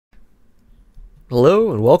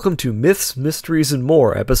Hello, and welcome to Myths, Mysteries, and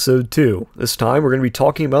More, Episode 2. This time we're going to be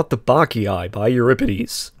talking about the Bacchae by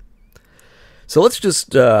Euripides. So let's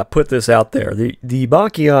just put this out there. The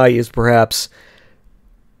Bacchae is perhaps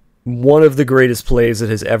one of the greatest plays that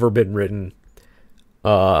has ever been written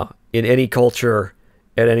in any culture,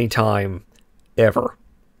 at any time, ever.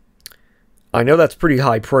 I know that's pretty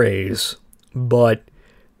high praise, but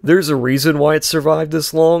there's a reason why it's survived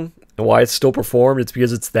this long, and why it's still performed. It's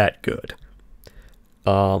because it's that good.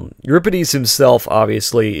 Euripides himself,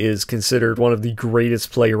 obviously, is considered one of the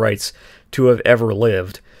greatest playwrights to have ever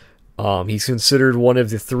lived. He's considered one of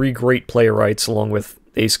the three great playwrights, along with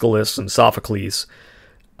Aeschylus and Sophocles,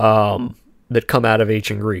 that come out of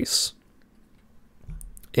ancient Greece.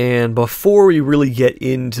 And before we really get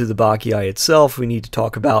into the Bacchae itself, we need to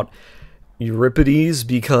talk about Euripides,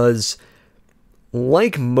 because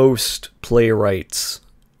like most playwrights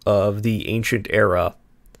of the ancient era,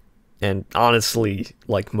 and honestly,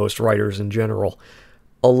 like most writers in general,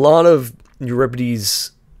 a lot of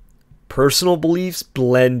Euripides' personal beliefs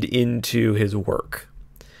blend into his work.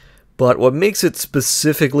 But what makes it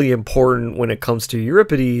specifically important when it comes to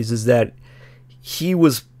Euripides is that he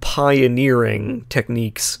was pioneering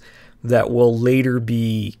techniques that will later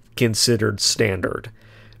be considered standard.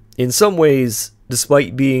 In some ways,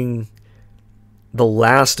 despite being the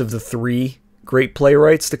last of the three great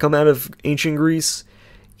playwrights to come out of ancient Greece,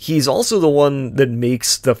 he's also the one that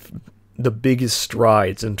makes the biggest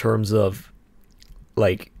strides in terms of,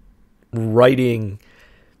 like, writing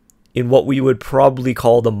in what we would probably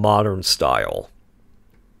call the modern style.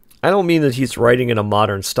 I don't mean that he's writing in a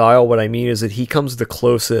modern style. What I mean is that he comes the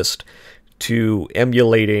closest to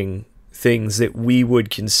emulating things that we would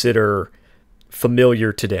consider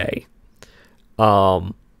familiar today.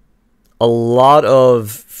 A lot of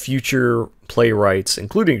future playwrights,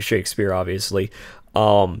 including Shakespeare, obviously,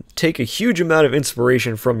 take a huge amount of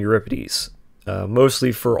inspiration from Euripides,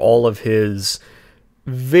 mostly for all of his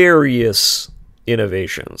various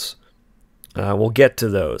innovations. We'll get to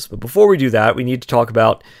those, but before we do that, we need to talk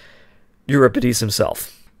about Euripides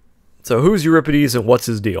himself. So who's Euripides and what's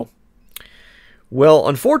his deal? Well,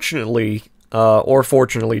 unfortunately, or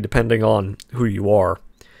fortunately, depending on who you are,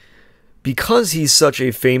 because he's such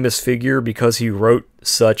a famous figure, because he wrote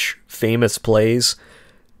such famous plays,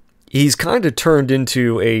 he's kind of turned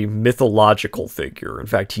into a mythological figure. In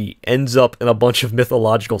fact, he ends up in a bunch of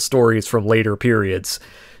mythological stories from later periods.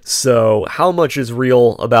 So how much is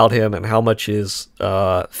real about him and how much is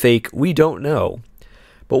fake, we don't know.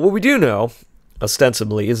 But what we do know,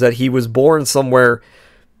 ostensibly, is that he was born somewhere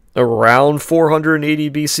around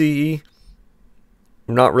 480 BCE.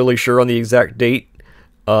 I'm not really sure on the exact date.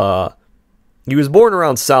 He was born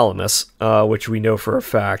around Salamis, which we know for a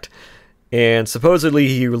fact. And supposedly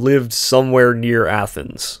he lived somewhere near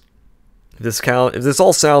Athens. If this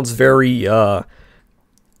all sounds very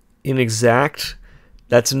inexact,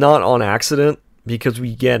 that's not on accident, because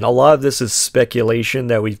a lot of this is speculation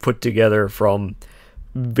that we've put together from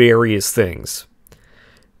various things.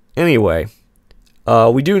 Anyway,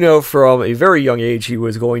 we do know from a very young age he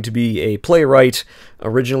was going to be a playwright.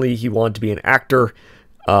 Originally he wanted to be an actor.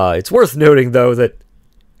 It's worth noting, though, that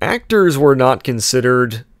actors were not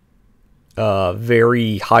considered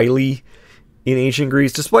very highly in ancient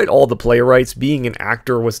Greece. Despite all the playwrights, being an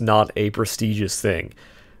actor was not a prestigious thing.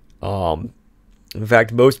 In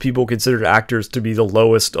fact, most people considered actors to be the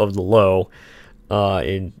lowest of the low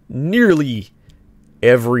in nearly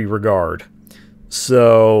every regard.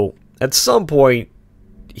 So at some point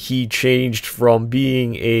he changed from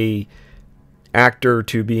being a actor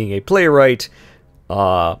to being a playwright.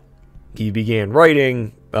 He began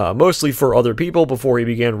writing mostly for other people before he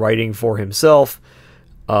began writing for himself.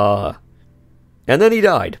 And then he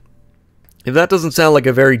died. If that doesn't sound like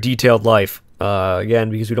a very detailed life, again,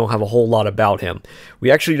 because we don't have a whole lot about him.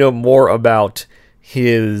 We actually know more about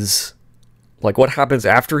his, like, what happens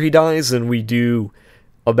after he dies than we do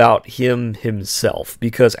about him himself.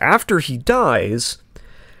 Because after he dies,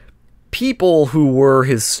 people who were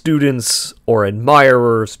his students or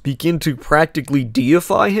admirers begin to practically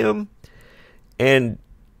deify him, and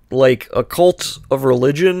like a cult of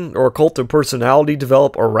religion or a cult of personality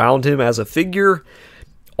develop around him as a figure.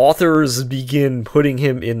 Authors begin putting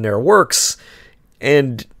him in their works,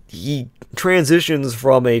 and he transitions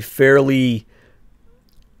from a fairly,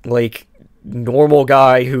 like, normal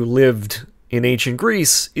guy who lived in ancient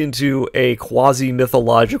Greece into a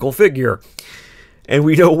quasi-mythological figure. And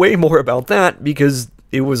we know way more about that because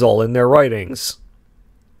it was all in their writings.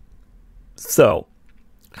 So,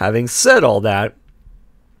 having said all that,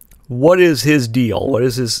 what is his deal? What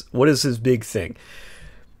is his big thing?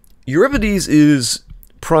 Euripides is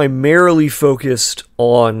primarily focused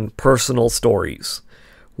on personal stories.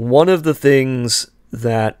 One of the things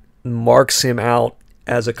that marks him out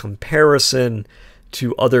as a comparison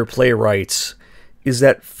to other playwrights is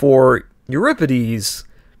that for Euripides,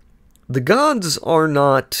 the gods are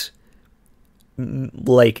not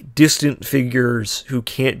like distant figures who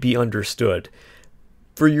can't be understood.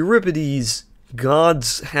 For Euripides,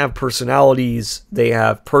 gods have personalities, they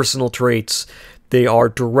have personal traits, they are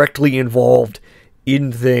directly involved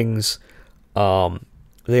in things,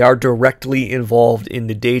 they are directly involved in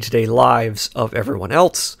the day-to-day lives of everyone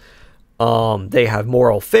else. They have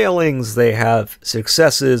moral failings, they have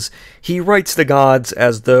successes. He writes the gods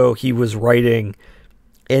as though he was writing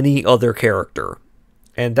any other character.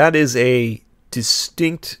 And that is a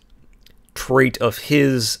distinct trait of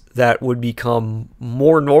his that would become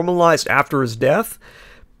more normalized after his death,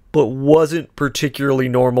 but wasn't particularly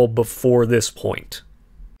normal before this point.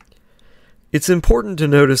 It's important to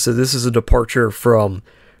notice that this is a departure from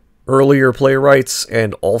earlier playwrights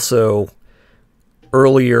and also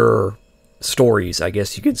earlier stories, I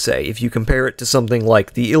guess you could say. If you compare it to something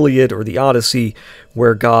like the Iliad or the Odyssey,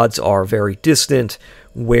 where gods are very distant,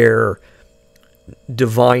 where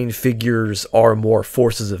divine figures are more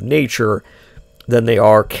forces of nature than they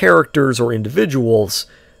are characters or individuals,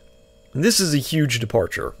 this is a huge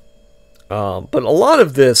departure. But a lot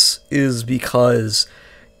of this is because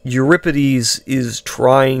Euripides is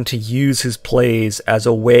trying to use his plays as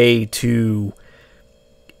a way to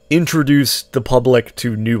introduce the public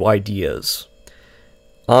to new ideas.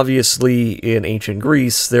 Obviously, in ancient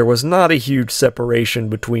Greece, there was not a huge separation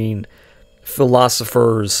between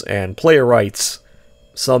philosophers and playwrights.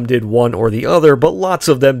 Some did one or the other, but lots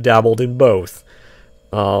of them dabbled in both.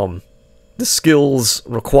 The skills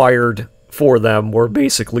required for them were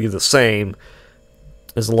basically the same,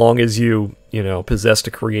 as long as you possessed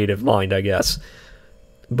a creative mind, I guess.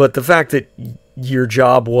 But the fact that your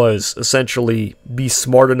job was essentially be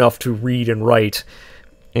smart enough to read and write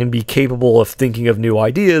and be capable of thinking of new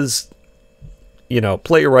ideas,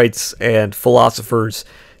 playwrights and philosophers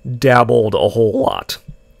dabbled a whole lot.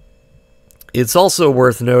 It's also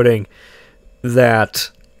worth noting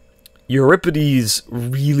that Euripides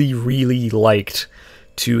really, really liked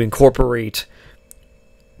to incorporate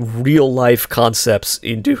real-life concepts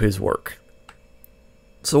into his work.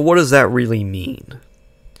 So what does that really mean?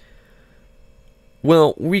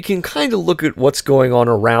 Well, we can kind of look at what's going on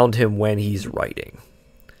around him when he's writing.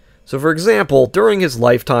 So, for example, during his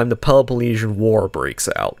lifetime, the Peloponnesian War breaks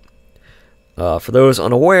out. For those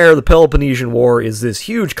unaware, the Peloponnesian War is this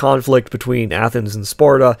huge conflict between Athens and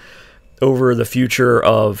Sparta over the future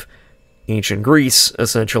of ancient Greece.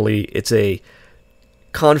 Essentially, it's a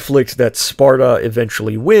conflict that Sparta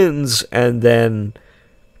eventually wins, and then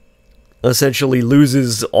essentially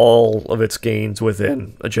loses all of its gains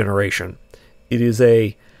within a generation. It is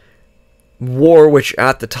a war which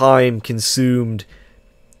at the time consumed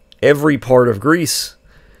every part of Greece,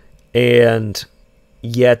 and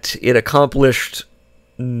yet it accomplished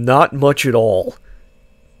not much at all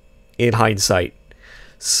in hindsight.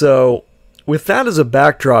 So, with that as a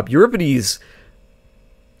backdrop, Euripides,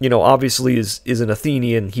 obviously is an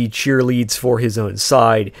Athenian. He cheerleads for his own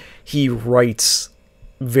side. He writes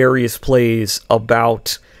various plays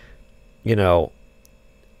about,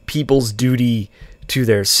 people's duty to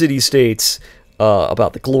their city-states,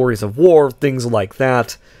 about the glories of war, things like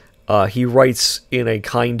that. He writes in a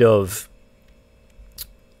kind of...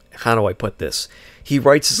 How do I put this? He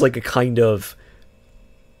writes as like a kind of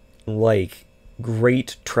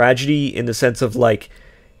great tragedy, in the sense of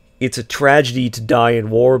it's a tragedy to die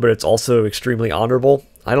in war, but it's also extremely honorable.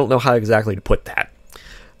 I don't know how exactly to put that.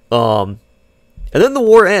 And then the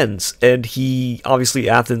war ends, and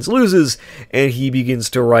Athens loses, and he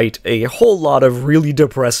begins to write a whole lot of really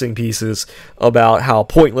depressing pieces about how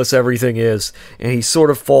pointless everything is, and he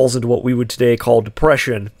sort of falls into what we would today call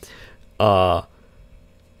depression. And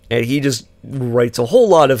he just writes a whole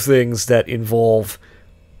lot of things that involve,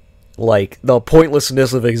 the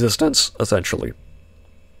pointlessness of existence, essentially.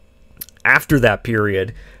 After that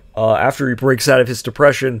period, after he breaks out of his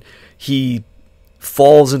depression, he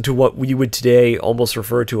falls into what we would today almost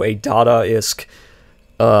refer to a Dadaist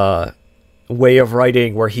way of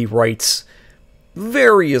writing, where he writes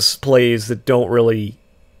various plays that don't really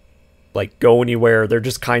go anywhere. They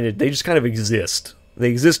just kind of exist. They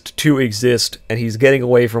exist to exist, and he's getting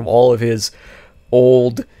away from all of his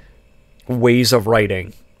old ways of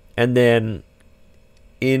writing. And then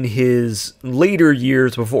in his later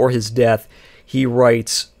years before his death, he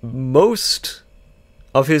writes most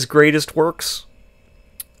of his greatest works.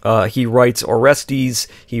 He writes Orestes,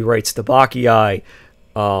 he writes the Bacchae,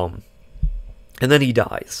 and then he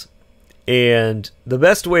dies. And the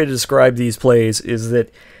best way to describe these plays is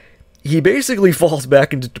that he basically falls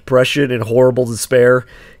back into depression and horrible despair.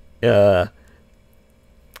 And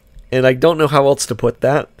I don't know how else to put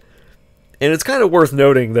that. And it's kind of worth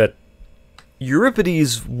noting that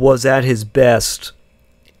Euripides was at his best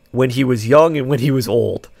when he was young and when he was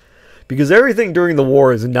old. Because everything during the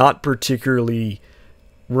war is not particularly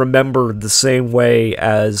remembered the same way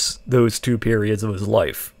as those two periods of his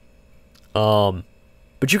life.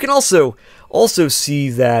 But you can also see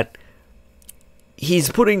that he's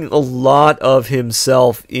putting a lot of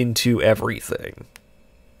himself into everything.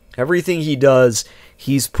 Everything he does,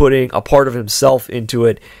 he's putting a part of himself into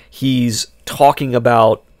it. He's talking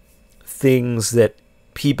about things that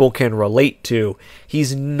people can relate to.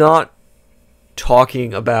 He's not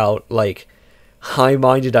talking about, like,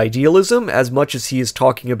 high-minded idealism as much as he is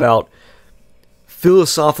talking about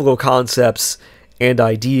philosophical concepts and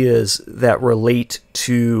ideas that relate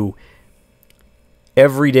to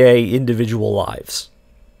everyday individual lives.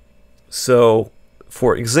 So,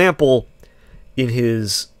 for example, in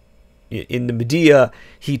the Medea,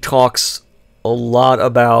 he talks a lot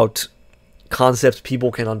about concepts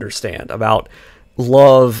people can understand, about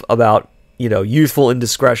love, about, youthful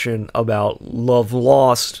indiscretion, about love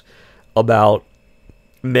lost, about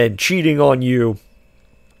men cheating on you,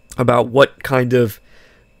 about what kind of,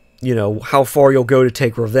 how far you'll go to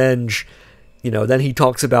take revenge. Then he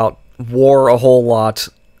talks about war a whole lot,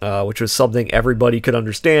 which was something everybody could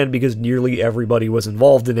understand because nearly everybody was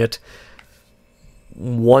involved in it.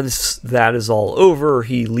 Once that is all over,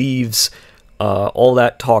 he leaves all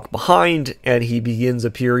that talk behind, and he begins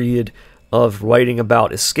a period of writing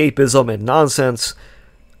about escapism and nonsense.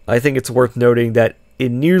 I think it's worth noting that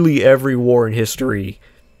in nearly every war in history,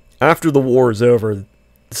 after the war is over,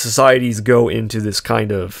 societies go into this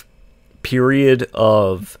kind of period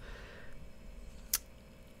of,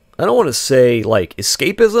 I don't want to say like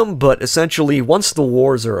escapism, but essentially once the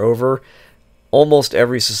wars are over, almost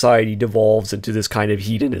every society devolves into this kind of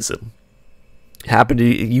hedonism.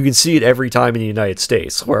 You can see it every time in the United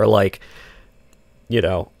States, where, like,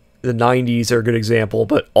 the 90s are a good example,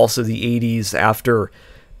 but also the 80s after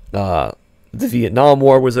the Vietnam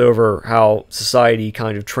War was over, how society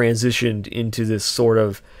kind of transitioned into this sort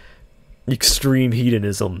of extreme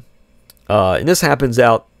hedonism. And this happens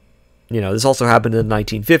this also happened in the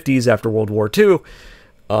 1950s after World War II.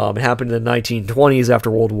 It happened in the 1920s after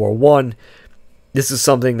World War I. This is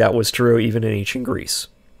something that was true even in ancient Greece.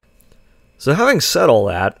 So having said all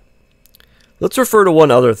that, let's refer to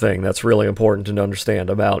one other thing that's really important to understand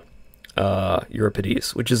about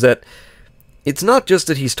Euripides, which is that it's not just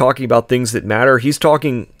that he's talking about things that matter, he's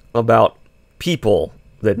talking about people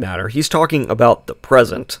that matter. He's talking about the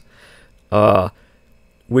present,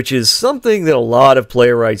 which is something that a lot of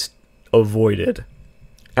playwrights avoided.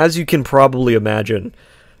 As you can probably imagine,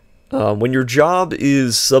 when your job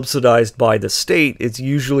is subsidized by the state, it's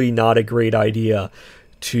usually not a great idea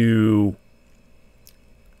to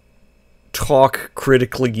talk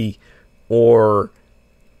critically or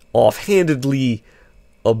offhandedly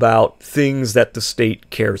about things that the state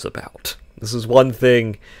cares about. This is one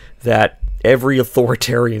thing that every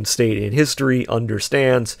authoritarian state in history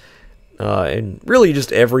understands, and really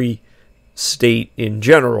just every state in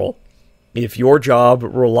general. If your job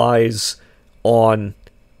relies on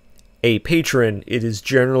a patron, it is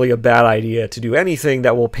generally a bad idea to do anything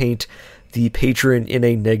that will paint the patron in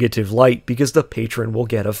a negative light, because the patron will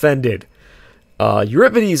get offended.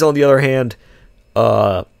 Euripides, on the other hand,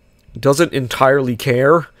 doesn't entirely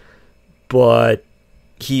care, but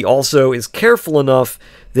he also is careful enough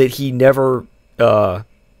that he never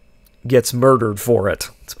gets murdered for it,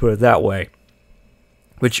 let's put it that way.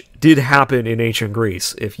 Which did happen in ancient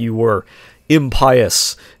Greece. If you were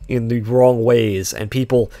impious in the wrong ways and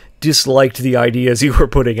people disliked the ideas you were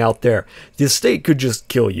putting out there, the state could just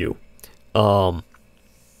kill you. So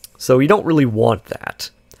you don't really want that.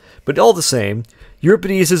 But all the same,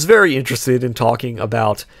 Euripides is very interested in talking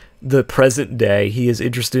about the present day. He is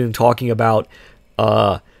interested in talking about,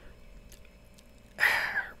 I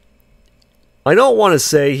don't want to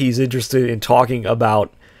say he's interested in talking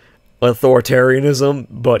about authoritarianism,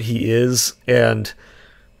 but he is, and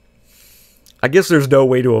I guess there's no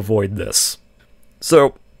way to avoid this.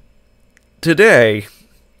 So, today,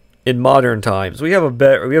 in modern times, we have a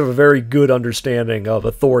very good understanding of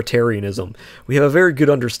authoritarianism. We have a very good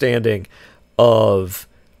understanding of,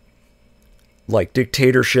 like,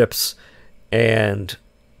 dictatorships and,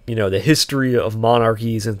 the history of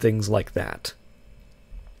monarchies and things like that.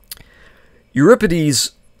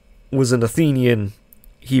 Euripides was an Athenian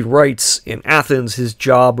he writes, in Athens, his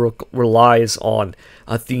job relies on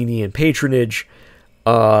Athenian patronage.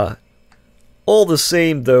 All the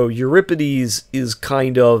same, though, Euripides is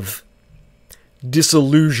kind of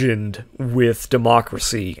disillusioned with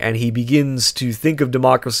democracy, and he begins to think of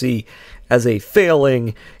democracy as a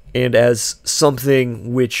failing and as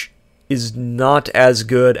something which is not as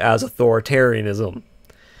good as authoritarianism.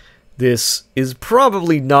 This is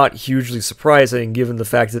probably not hugely surprising given the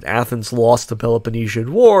fact that Athens lost the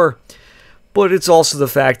Peloponnesian War, but it's also the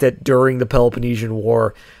fact that during the Peloponnesian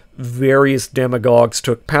War, various demagogues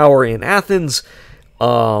took power in Athens,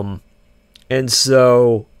 and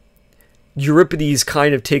so Euripides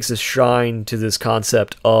kind of takes a shine to this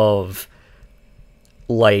concept of,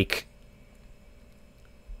 like,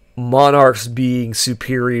 monarchs being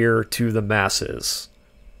superior to the masses.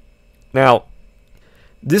 Now,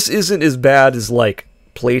 this isn't as bad as, like,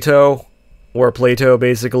 Plato, where Plato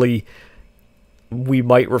basically we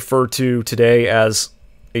might refer to today as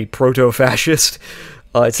a proto-fascist.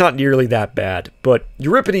 It's not nearly that bad, but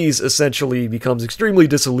Euripides essentially becomes extremely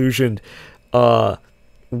disillusioned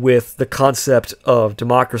with the concept of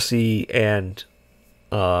democracy and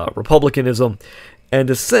republicanism, and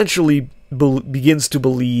essentially begins to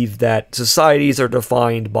believe that societies are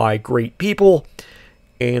defined by great people,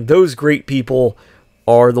 and those great people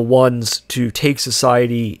are the ones to take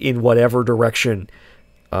society in whatever direction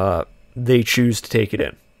they choose to take it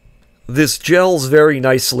in. This gels very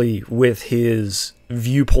nicely with his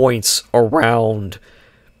viewpoints around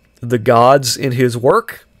the gods in his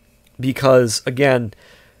work, because, again,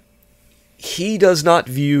 he does not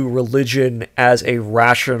view religion as a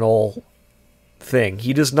rational thing.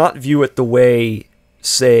 He does not view it the way,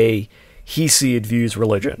 say, Hesiod views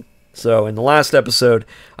religion. So in the last episode,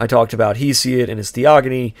 I talked about Hesiod and his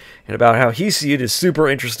theogony, and about how Hesiod is super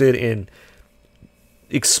interested in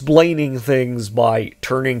explaining things by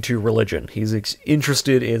turning to religion. He's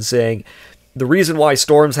interested in saying, the reason why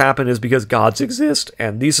storms happen is because gods exist,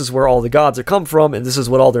 and this is where all the gods have come from, and this is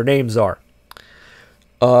what all their names are.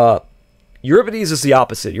 Euripides is the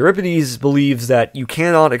opposite. Euripides believes that you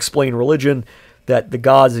cannot explain religion, that the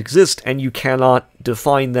gods exist, and you cannot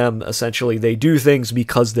define them. Essentially, they do things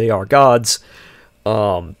because they are gods.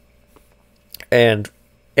 And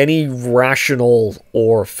any rational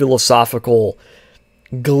or philosophical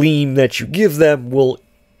gleam that you give them will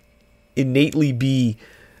innately be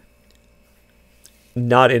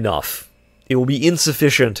not enough. It will be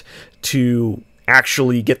insufficient to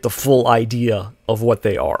actually get the full idea of what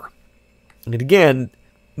they are. And again,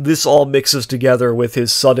 this all mixes together with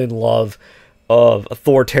his sudden love of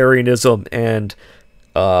authoritarianism and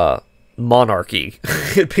monarchy.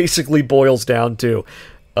 It basically boils down to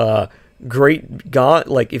if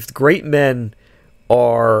great men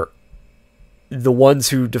are the ones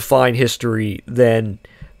who define history, then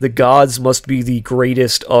the gods must be the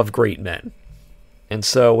greatest of great men. And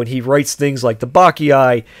so when he writes things like the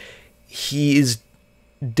Bacchae, he is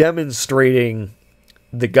demonstrating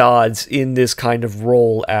the gods in this kind of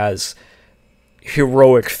role as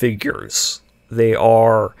heroic figures. They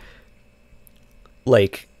are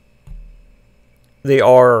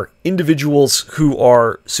individuals who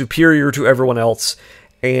are superior to everyone else,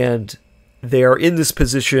 and they are in this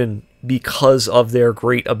position because of their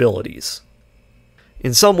great abilities.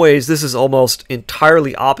 In some ways, this is almost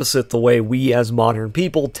entirely opposite the way we as modern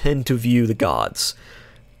people tend to view the gods.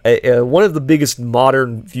 One of the biggest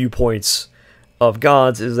modern viewpoints of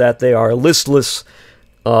gods is that they are listless,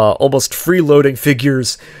 almost freeloading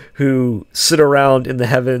figures who sit around in the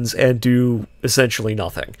heavens and do essentially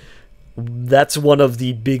nothing. That's one of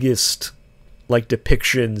the biggest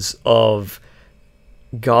depictions of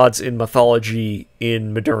gods in mythology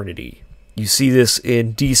in modernity. You see this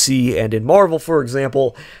in DC and in Marvel, for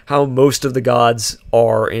example, how most of the gods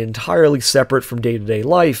are entirely separate from day-to-day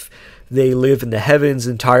life. They live in the heavens,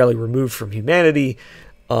 entirely removed from humanity.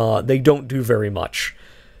 They don't do very much.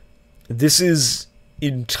 This is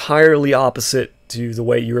entirely opposite to the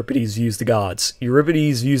way Euripides views the gods.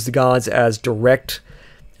 Euripides views the gods as direct,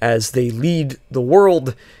 as they lead the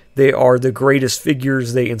world. They are the greatest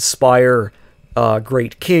figures. They inspire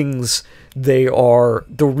great kings. They are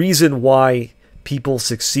the reason why people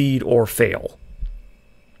succeed or fail.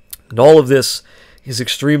 And all of this is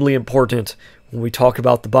extremely important when we talk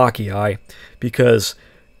about the Bacchae, because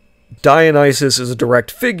Dionysus is a direct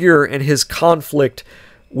figure, and his conflict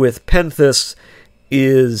with Pentheus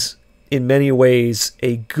is, in many ways,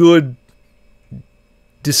 a good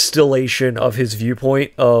distillation of his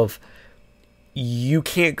viewpoint of, you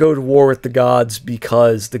can't go to war with the gods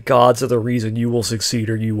because the gods are the reason you will succeed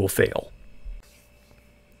or you will fail.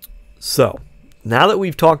 So, now that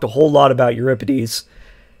we've talked a whole lot about Euripides,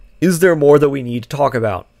 Is there more that we need to talk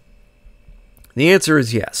about? The answer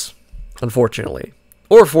is yes, unfortunately.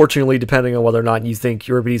 Or fortunately, depending on whether or not you think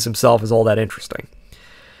Euripides himself is all that interesting.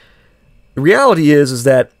 The reality is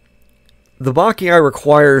that the Bacchae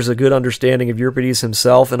requires a good understanding of Euripides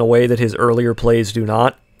himself in a way that his earlier plays do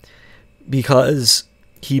not, because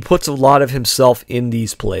he puts a lot of himself in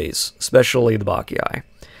these plays, especially the Bacchae.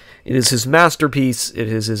 It is his masterpiece, it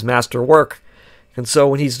is his masterwork, and so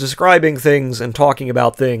when he's describing things and talking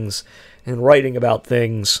about things and writing about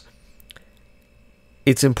things,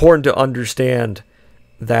 it's important to understand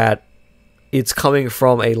that it's coming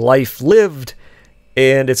from a life lived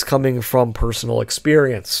and it's coming from personal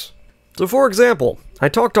experience. So for example, I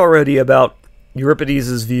talked already about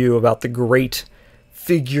Euripides' view about the great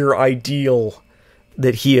figure ideal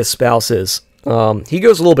that he espouses. He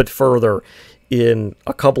goes a little bit further in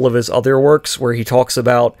a couple of his other works where he talks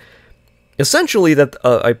about essentially that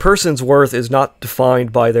a person's worth is not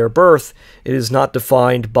defined by their birth, it is not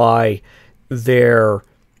defined by their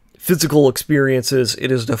physical experiences,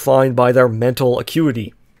 it is defined by their mental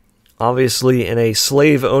acuity. Obviously, in a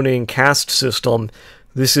slave-owning caste system,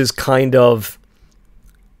 this is kind of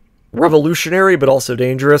revolutionary, but also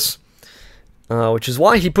dangerous, which is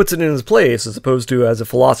why he puts it in his place as opposed to as a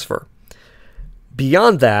philosopher.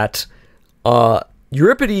 Beyond that,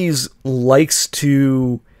 Euripides likes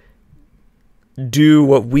to do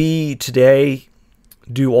what we today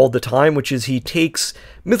do all the time, which is he takes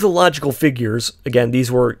mythological figures, again,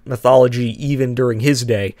 these were mythology even during his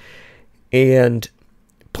day, and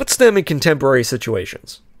puts them in contemporary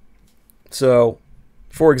situations. So,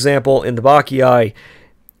 for example, in the Bacchae,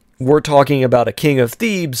 we're talking about a king of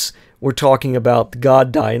Thebes, we're talking about the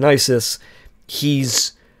god Dionysus.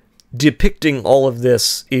 He's depicting all of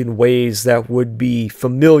this in ways that would be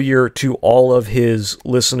familiar to all of his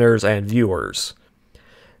listeners and viewers.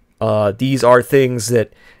 These are things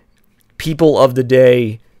that people of the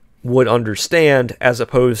day would understand as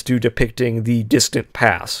opposed to depicting the distant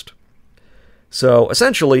past. So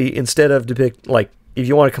essentially, instead of if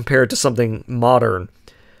you want to compare it to something modern,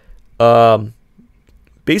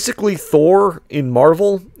 basically Thor in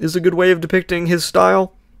Marvel is a good way of depicting his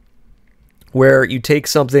style, where you take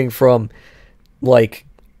something from like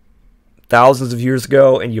thousands of years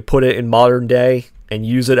ago and you put it in modern day and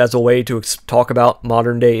use it as a way to talk about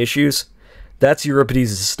modern day issues. That's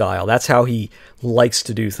Euripides' style. That's how he likes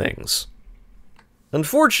to do things.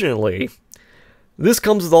 Unfortunately, this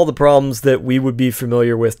comes with all the problems that we would be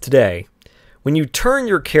familiar with today. When you turn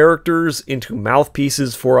your characters into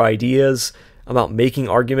mouthpieces for ideas about making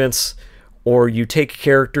arguments, or you take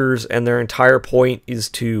characters and their entire point is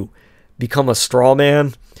to become a straw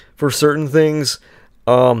man for certain things,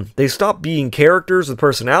 they stop being characters with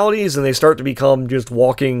personalities and they start to become just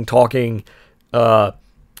walking, talking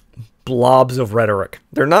blobs of rhetoric.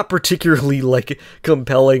 They're not particularly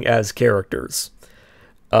compelling as characters.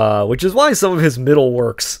 Which is why some of his middle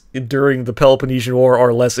works during the Peloponnesian War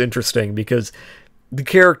are less interesting, because the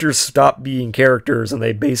characters stop being characters and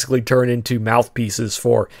they basically turn into mouthpieces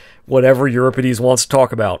for whatever Euripides wants to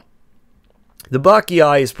talk about. The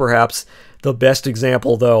Bacchae is perhaps the best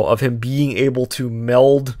example, though, of him being able to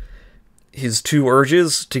meld his two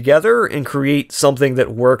urges together and create something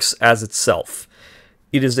that works as itself.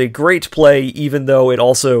 It is a great play, even though it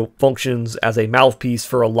also functions as a mouthpiece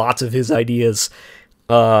for lots of his ideas.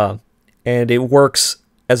 And it works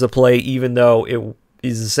as a play even though it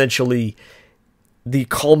is essentially the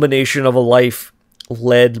culmination of a life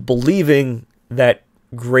led believing that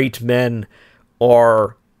great men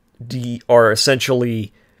are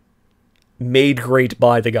essentially made great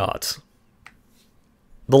by the gods.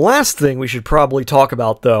 The last thing we should probably talk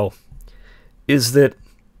about, though, is that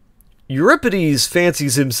Euripides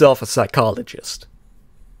fancies himself a psychologist.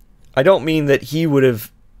 I don't mean that he would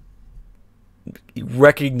have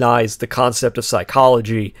recognized the concept of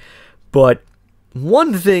psychology, but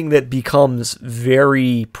one thing that becomes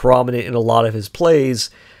very prominent in a lot of his plays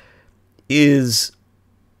is,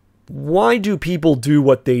 why do people do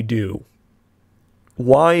what they do?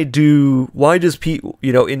 Why does people,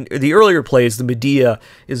 in the earlier plays, the Medea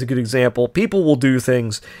is a good example. People will do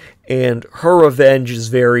things, and her revenge is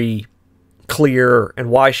very clear, and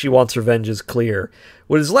why she wants revenge is clear.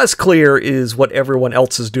 What is less clear is what everyone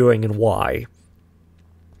else is doing and why.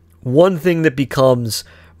 One thing that becomes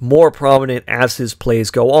more prominent as his plays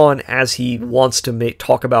go on, as he wants to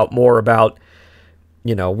talk about more about,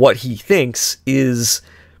 what he thinks, is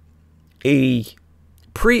a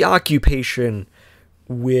preoccupation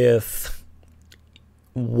with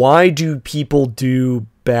why do people do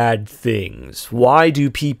bad things? Why do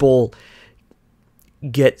people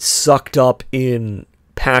get sucked up in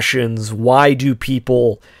passions? Why do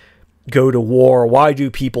people go to war? Why do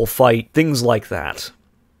people fight? Things like that.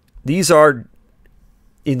 These are,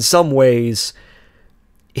 in some ways,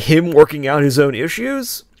 him working out his own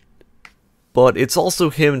issues, but it's also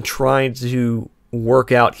him trying to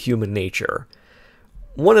work out human nature.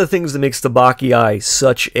 One of the things that makes the Bacchae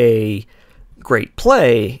such a great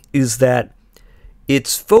play is that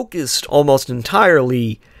it's focused almost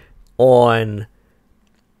entirely on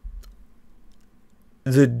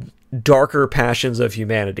the darker passions of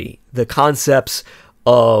humanity, the concepts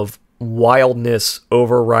of wildness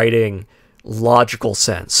overriding logical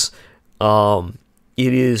sense. It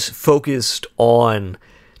is focused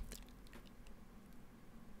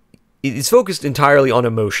entirely on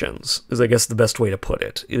emotions, is I guess the best way to put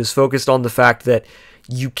it. It is focused on the fact that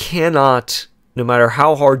you cannot, no matter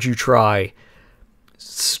how hard you try,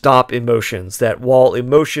 stop emotions. That while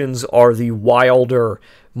emotions are the wilder,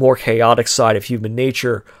 more chaotic side of human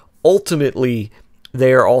nature, ultimately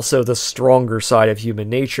they are also the stronger side of human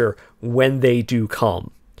nature when they do come.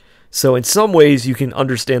 So in some ways you can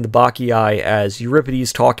understand the Bacchae as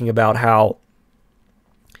Euripides talking about how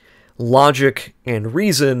logic and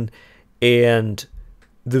reason and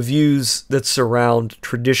the views that surround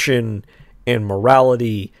tradition and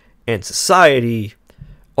morality and society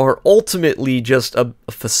are ultimately just a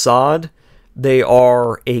facade. They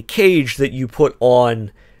are a cage that you put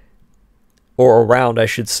on, or around, I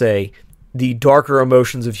should say, the darker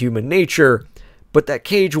emotions of human nature, but that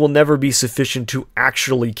cage will never be sufficient to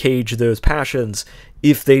actually cage those passions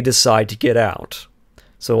if they decide to get out.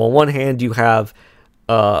 So on one hand, you have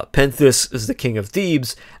Pentheus as the king of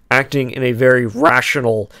Thebes, acting in a very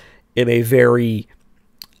rational, in a very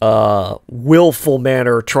willful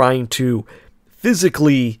manner, trying to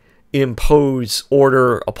physically impose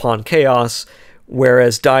order upon chaos,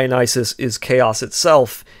 whereas Dionysus is chaos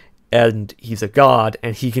itself, and he's a god,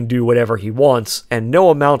 and he can do whatever he wants, and no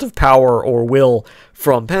amount of power or will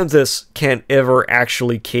from Pentheus can ever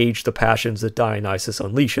actually cage the passions that Dionysus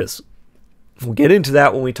unleashes. We'll get into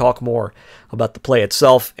that when we talk more about the play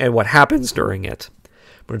itself and what happens during it.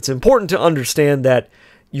 But it's important to understand that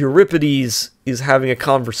Euripides is having a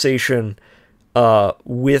conversation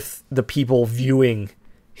with the people viewing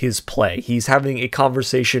his play. He's having a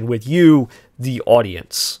conversation with you, the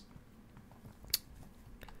audience.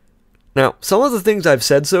 Now, some of the things I've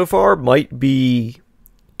said so far might be,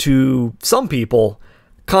 to some people,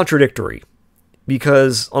 contradictory.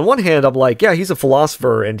 Because on one hand, I'm like, yeah, he's a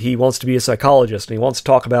philosopher and he wants to be a psychologist and he wants to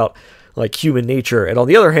talk about like human nature. And on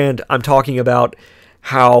the other hand, I'm talking about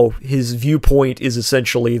how his viewpoint is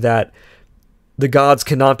essentially that the gods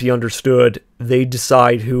cannot be understood. They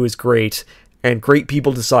decide who is great, and great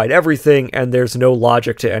people decide everything, and there's no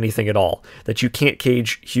logic to anything at all. That you can't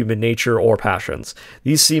cage human nature or passions.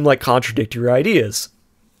 These seem like contradictory ideas.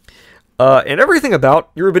 And everything about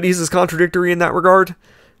Euripides is contradictory in that regard.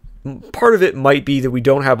 Part of it might be that we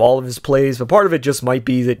don't have all of his plays, but part of it just might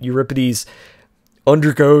be that Euripides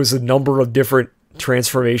undergoes a number of different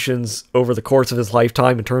transformations over the course of his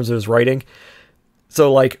lifetime in terms of his writing.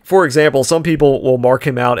 So, like, for example, some people will mark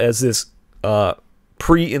him out as this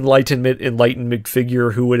enlightenment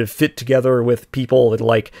figure who would have fit together with people in,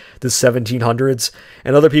 like, the 1700s.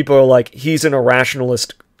 And other people are like, he's an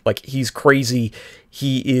irrationalist, like, he's crazy.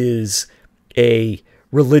 He is a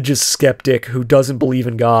religious skeptic who doesn't believe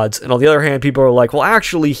in gods. And on the other hand, people are like, well,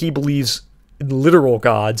 actually, he believes in literal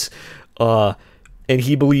gods, and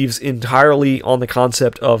he believes entirely on the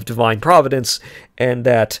concept of divine providence, and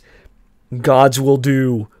that gods will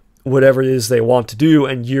do whatever it is they want to do,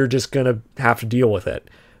 and you're just going to have to deal with it.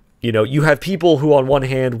 You know, you have people who on one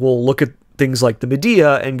hand will look at things like the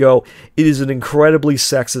Medea and go, it is an incredibly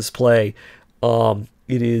sexist play.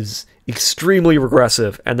 It is extremely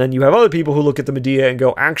regressive. And then you have other people who look at the Medea and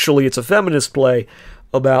go, actually, it's a feminist play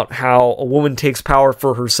about how a woman takes power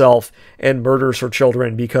for herself and murders her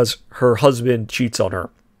children because her husband cheats on her.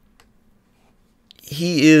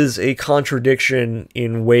 He is a contradiction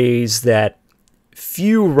in ways that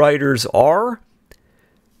few writers are,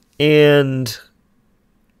 and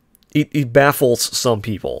it baffles some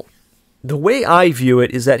people. The way I view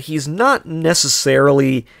it is that he's not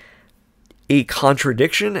necessarily a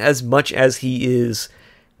contradiction as much as he is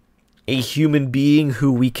a human being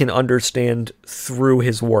who we can understand through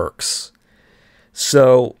his works.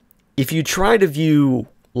 So, if you try to view,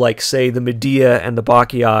 like, say, the Medea and the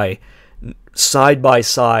Bacchae side by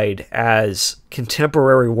side as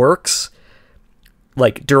contemporary works,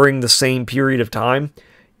 like, during the same period of time,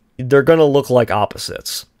 they're going to look like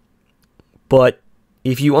opposites. But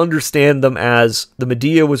if you understand them as the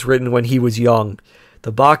Medea was written when he was young,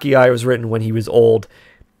 the Bacchae was written when he was old,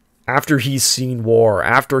 after he's seen war,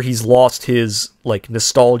 after he's lost his like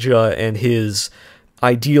nostalgia and his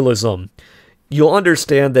idealism, you'll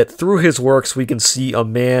understand that through his works we can see a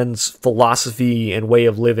man's philosophy and way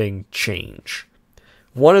of living change.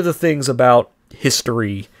 One of the things about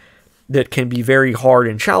history that can be very hard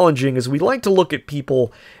and challenging is we like to look at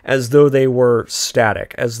people as though they were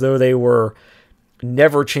static, as though they were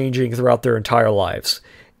never changing throughout their entire lives.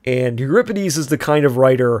 And Euripides is the kind of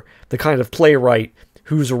writer, the kind of playwright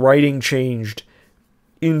whose writing changed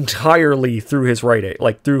entirely through his writing,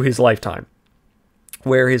 like through his lifetime,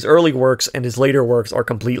 where his early works and his later works are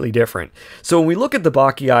completely different. So when we look at the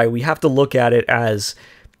Bacchae, we have to look at it as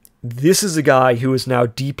this is a guy who is now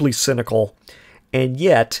deeply cynical, and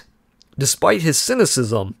yet, despite his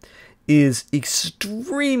cynicism, is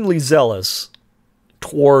extremely zealous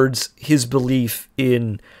towards his belief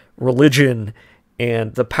in religion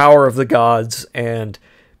and the power of the gods and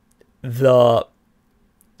the,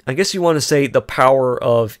 I guess you want to say, the power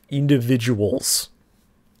of individuals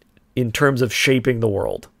in terms of shaping the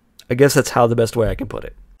world. I guess that's how the best way I can put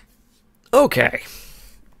it. Okay,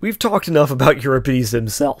 we've talked enough about Euripides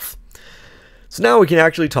himself. So now we can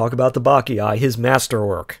actually talk about the Bacchae, his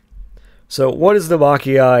masterwork. So what is the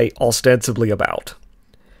Bacchae ostensibly about?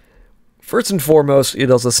 First and foremost, it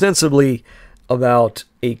is ostensibly about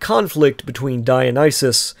a conflict between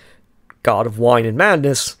Dionysus, god of wine and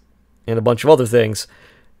madness, and a bunch of other things,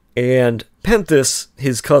 and Pentheus,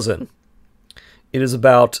 his cousin. It is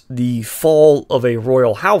about the fall of a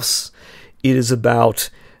royal house. It is about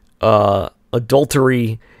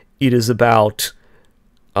adultery. It is about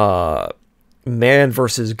man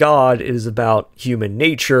versus God. It is about human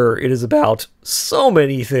nature. It is about so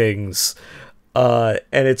many things. And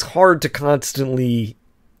it's hard to constantly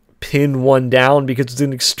pin one down because it's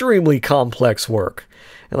an extremely complex work.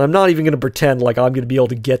 And I'm not even going to pretend like I'm going to be able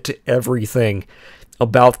to get to everything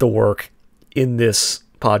about the work in this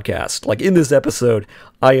podcast. Like in this episode,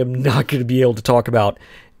 I am not going to be able to talk about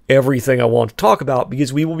everything I want to talk about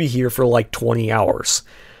because we will be here for like 20 hours.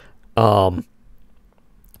 So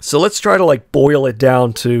let's try to like boil it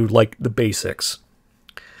down to like the basics.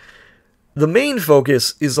 The main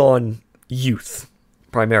focus is on youth,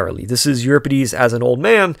 primarily. This is Euripides as an old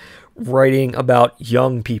man writing about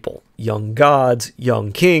young people, young gods,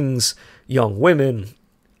 young kings, young women,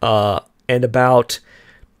 and about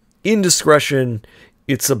indiscretion.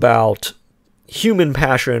 It's about human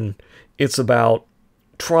passion. It's about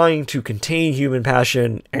trying to contain human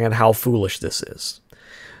passion and how foolish this is.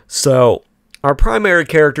 So our primary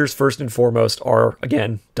characters, first and foremost, are,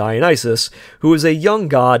 again, Dionysus, who is a young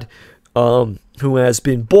god who has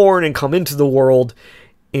been born and come into the world,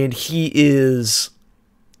 and he is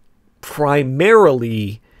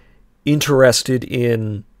primarily interested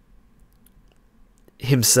in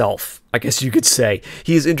himself, I guess you could say.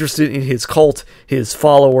 He is interested in his cult, his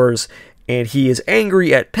followers, and he is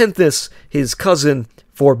angry at Pentheus, his cousin,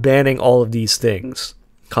 for banning all of these things.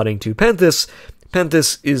 Cutting to Pentheus.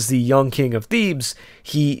 Pentheus is the young king of Thebes.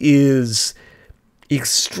 He is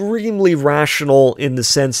extremely rational in the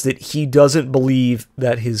sense that he doesn't believe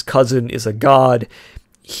that his cousin is a god.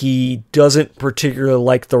 He doesn't particularly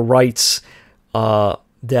like the rites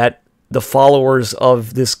that the followers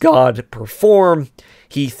of this god perform.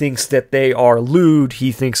 He thinks that they are lewd.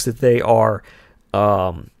 He thinks that they are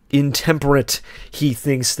intemperate. He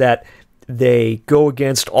thinks that they go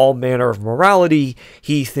against all manner of morality.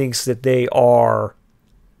 He thinks that they are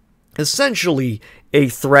essentially a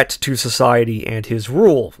threat to society and his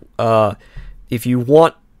rule. If you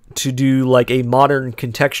want to do like a modern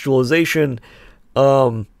contextualization,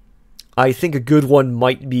 I think a good one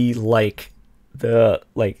might be like the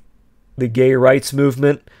gay rights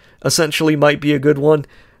movement. Essentially, might be a good one.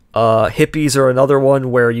 Hippies are another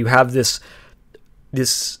one where you have this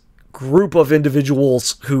group of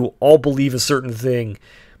individuals who all believe a certain thing,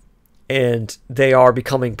 and they are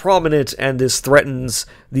becoming prominent, and this threatens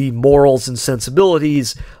the morals and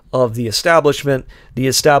sensibilities of the establishment. The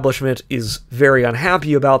establishment is very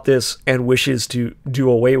unhappy about this and wishes to do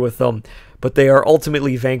away with them, but they are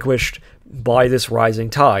ultimately vanquished by this rising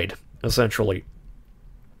tide, essentially.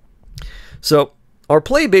 So, our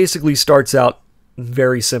play basically starts out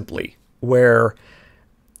very simply, where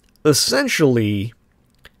essentially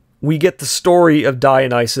we get the story of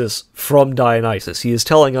Dionysus from Dionysus. He is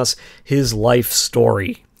telling us his life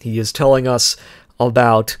story. He is telling us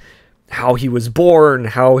about how he was born,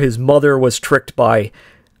 how his mother was tricked by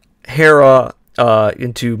Hera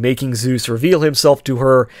into making Zeus reveal himself to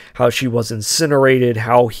her, how she was incinerated,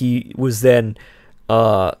 how he was then,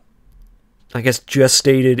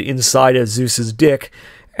 gestated inside of Zeus's dick,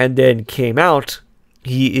 and then came out.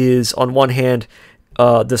 He is, on one hand,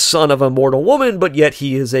 the son of a mortal woman, but yet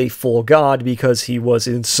he is a full god because he was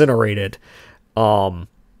incinerated. It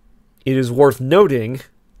is worth noting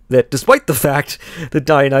that despite the fact that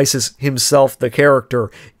Dionysus himself, the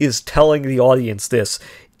character, is telling the audience this,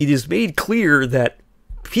 it is made clear that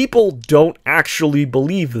people don't actually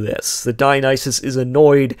believe this, that Dionysus is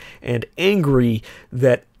annoyed and angry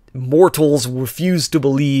that mortals refuse to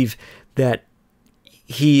believe that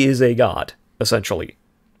he is a god, essentially.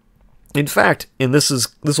 In fact, and this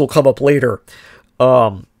will come up later,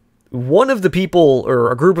 one of the people,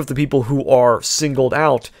 or a group of the people who are singled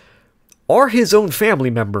out, are his own family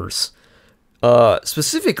members.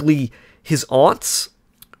 Specifically, his aunts,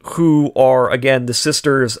 who are, again, the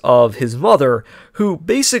sisters of his mother, who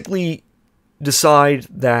basically decide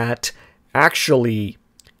that actually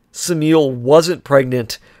Semele wasn't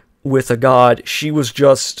pregnant with a god, she was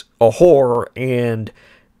just a whore, and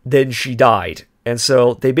then she died. And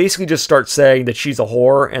so they basically just start saying that she's a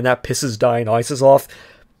whore, and that pisses Dionysus off,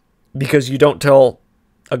 because you don't tell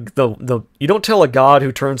you don't tell a god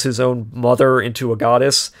who turns his own mother into a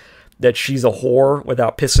goddess that she's a whore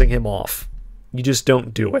without pissing him off. You just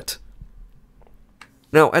don't do it.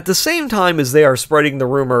 Now, at the same time as they are spreading the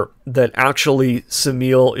rumor that actually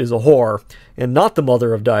Semele is a whore and not the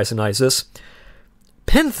mother of Dionysus,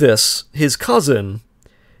 Pentheus, his cousin,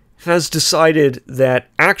 has decided that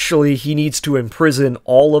actually he needs to imprison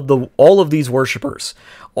all of these worshippers.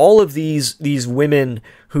 All of these women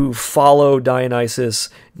who follow Dionysus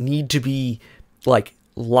need to be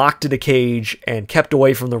locked in a cage and kept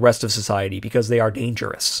away from the rest of society because they are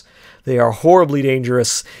dangerous. They are horribly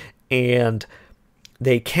dangerous, and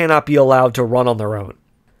they cannot be allowed to run on their own.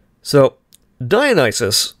 So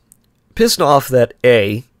Dionysus, pissed off that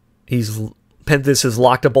A, Pentheus has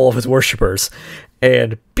locked up all of his worshippers,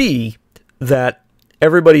 and B, that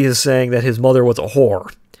everybody is saying that his mother was a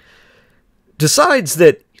whore, decides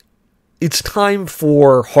that it's time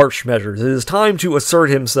for harsh measures. It is time to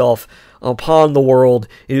assert himself upon the world.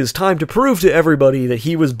 It is time to prove to everybody that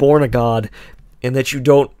he was born a god, and that you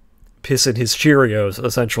don't piss in his Cheerios,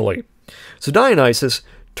 essentially. So Dionysus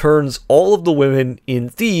turns all of the women in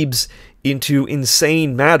Thebes into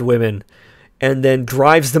insane mad women, and then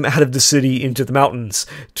drives them out of the city into the mountains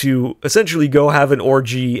to essentially go have an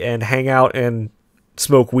orgy and hang out and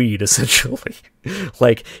smoke weed, essentially.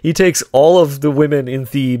 He takes all of the women in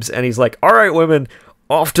Thebes, and he's like, all right, women,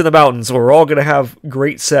 off to the mountains. We're all going to have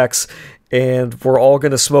great sex, and we're all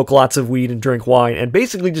going to smoke lots of weed and drink wine, and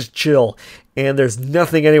basically just chill, and there's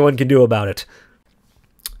nothing anyone can do about it.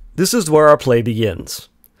 This is where our play begins.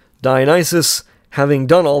 Dionysus, having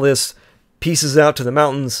done all this, pieces out to the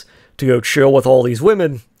mountains to go chill with all these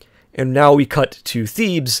women, and now we cut to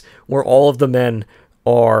Thebes, where all of the men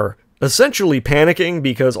are essentially panicking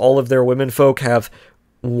because all of their womenfolk have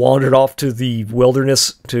wandered off to the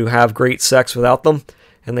wilderness to have great sex without them,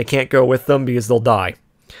 and they can't go with them because they'll die.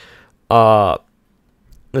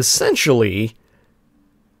 Essentially,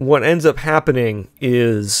 what ends up happening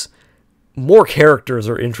is more characters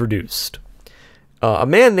are introduced. A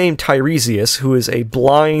man named Tiresias, who is a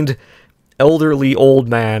blind, elderly old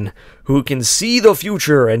man who can see the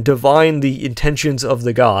future and divine the intentions of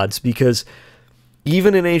the gods, because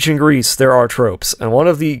even in ancient Greece there are tropes, and one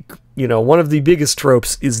of the biggest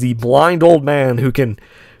tropes is the blind old man who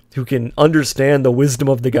can understand the wisdom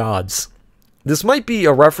of the gods. This might be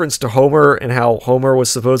a reference to Homer and how Homer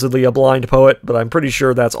was supposedly a blind poet, but I'm pretty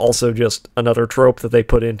sure that's also just another trope that they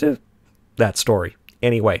put into that story.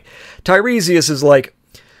 Anyway, Tiresias is like,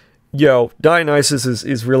 yo, Dionysus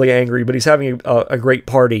is really angry, but he's having a great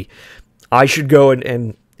party. I should go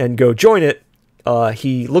and go join it.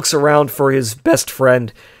 He looks around for his best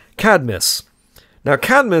friend, Cadmus. Now,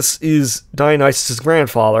 Cadmus is Dionysus'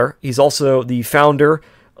 grandfather. He's also the founder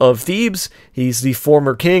of Thebes. He's the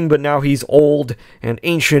former king, but now he's old and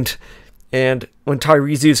ancient. And when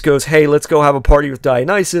Tiresias goes, hey, let's go have a party with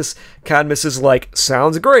Dionysus, Cadmus is like,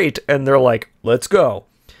 sounds great. And they're like, let's go.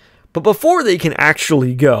 But before they can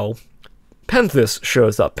actually go, Pentheus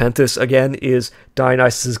shows up. Pentheus, again, is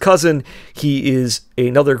Dionysus' cousin. He is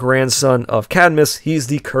another grandson of Cadmus. He's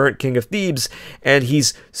the current king of Thebes, and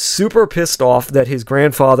he's super pissed off that his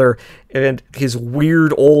grandfather and his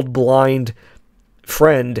weird old blind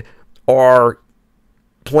friend are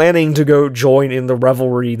planning to go join in the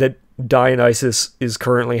revelry that Dionysus is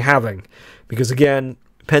currently having. Because, again,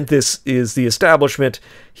 Pentheus is the establishment.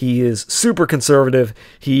 He is super conservative.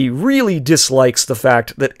 He really dislikes the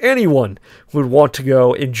fact that anyone would want to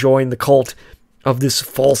go and join the cult of this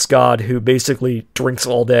false god who basically drinks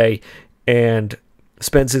all day and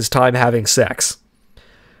spends his time having sex.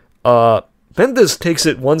 Pentheus takes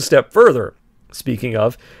it one step further, speaking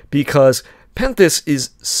of, because Pentheus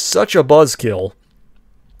is such a buzzkill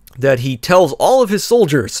that he tells all of his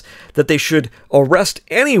soldiers that they should arrest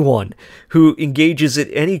anyone who engages in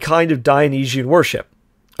any kind of Dionysian worship.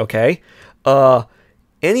 Okay?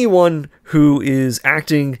 Anyone who is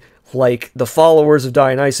acting like the followers of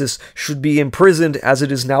Dionysus should be imprisoned, as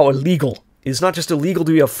it is now illegal. It is not just illegal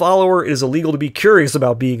to be a follower, it is illegal to be curious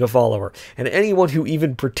about being a follower. And anyone who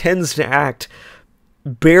even pretends to act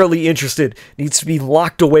barely interested needs to be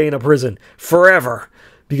locked away in a prison forever,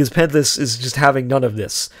 because Pentheus is just having none of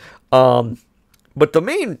this. But the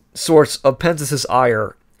main source of Pentheus'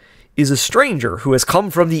 ire is a stranger who has come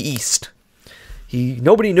from the east.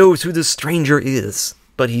 Nobody knows who this stranger is,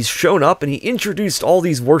 but he's shown up and he introduced all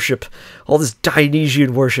these worship, all this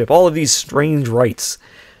Dionysian worship, all of these strange rites.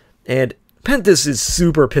 And Pentheus is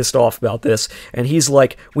super pissed off about this, and he's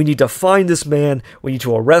like, we need to find this man, we need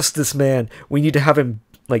to arrest this man, we need to have him,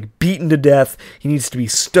 like, beaten to death, he needs to be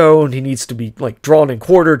stoned, he needs to be, like, drawn and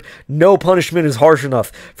quartered. No punishment is harsh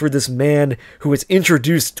enough for this man who has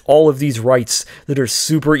introduced all of these rites that are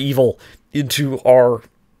super evil into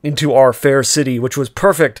our fair city, which was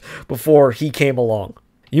perfect before he came along.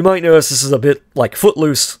 You might notice this is a bit like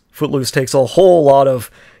Footloose. Footloose takes a whole lot of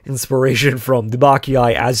inspiration from the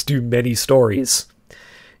Bacchae, as do many stories.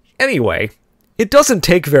 Anyway, it doesn't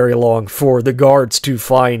take very long for the guards to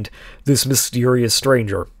find this mysterious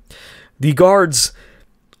stranger. The guards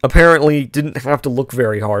apparently didn't have to look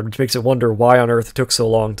very hard, which makes it wonder why on earth it took so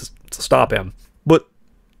long to stop him. But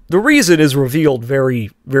the reason is revealed very,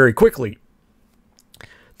 very quickly.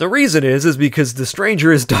 The reason is because the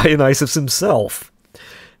stranger is Dionysus himself.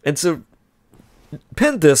 And so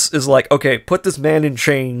Pentheus is like, okay, put this man in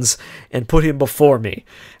chains and put him before me,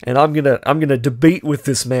 and I'm gonna debate with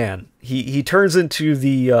this man. He turns into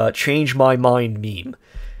the change my mind meme.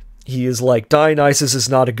 He is like, Dionysus is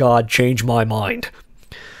not a god, change my mind.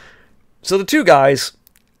 So the two guys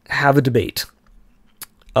have a debate.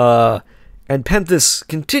 And Pentheus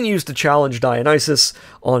continues to challenge Dionysus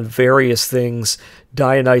on various things.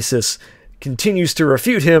 Dionysus continues to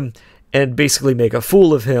refute him and basically make a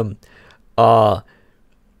fool of him. And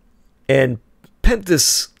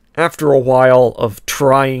Pentheus, after a while of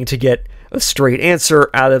trying to get a straight answer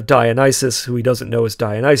out of Dionysus, who he doesn't know is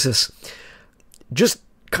Dionysus, just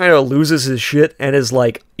kind of loses his shit and is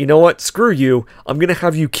like, you know what, screw you, I'm gonna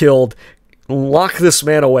have you killed, lock this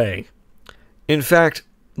man away. In fact,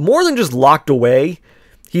 more than just locked away,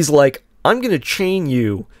 he's like, I'm gonna chain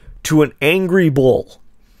you to an angry bull,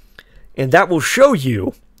 and that will show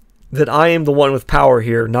you that I am the one with power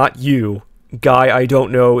here, not you, guy I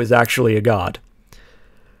don't know is actually a god.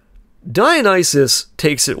 Dionysus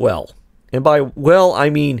takes it well. And by well, I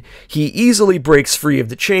mean he easily breaks free of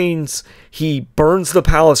the chains, he burns the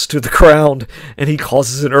palace to the ground, and he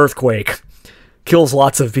causes an earthquake. Kills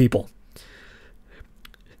lots of people.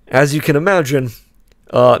 As you can imagine,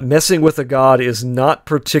 messing with a god is not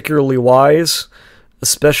particularly wise,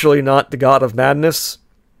 especially not the god of madness.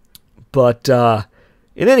 But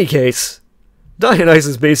in any case,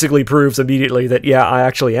 Dionysus basically proves immediately that, yeah, I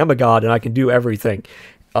actually am a god and I can do everything,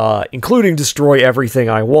 including destroy everything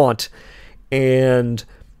I want. And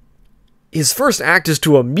his first act is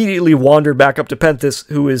to immediately wander back up to Pentheus,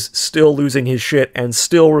 who is still losing his shit and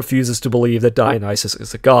still refuses to believe that Dionysus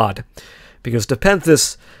is a god. Because to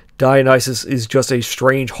Pentheus, Dionysus is just a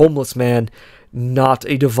strange homeless man, not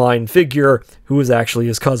a divine figure who is actually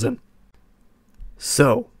his cousin.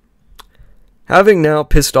 So, having now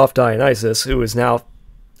pissed off Dionysus, who is now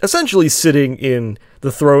essentially sitting in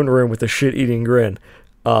the throne room with a shit-eating grin,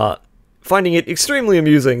 finding it extremely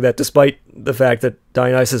amusing that despite the fact that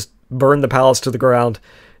Dionysus burned the palace to the ground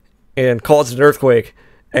and caused an earthquake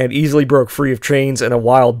and easily broke free of chains and a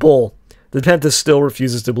wild bull, the Pentheus still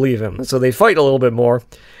refuses to believe him. So they fight a little bit more,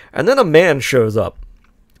 and then a man shows up.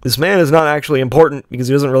 This man is not actually important because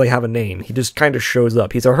he doesn't really have a name. He just kind of shows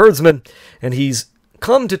up. He's a herdsman, and he's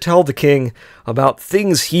come to tell the king about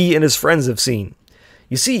things he and his friends have seen.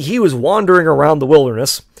 You see, he was wandering around the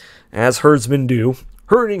wilderness, as herdsmen do,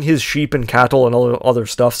 herding his sheep and cattle and other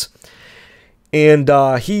stuffs, and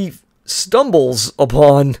he stumbles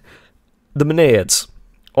upon the Menaids,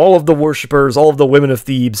 all of the worshippers, all of the women of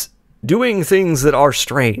Thebes, doing things that are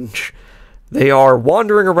strange. They are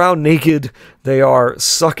wandering around naked, they are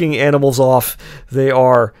sucking animals off, they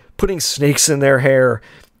are putting snakes in their hair,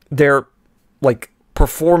 they're, like,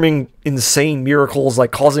 performing insane miracles,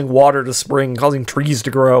 like causing water to spring, causing trees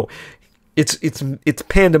to grow. It's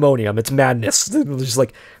pandemonium, it's madness. It's just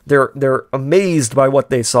like, they're amazed by what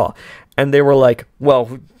they saw. And they were like,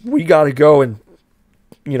 well, we gotta go and,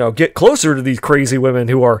 get closer to these crazy women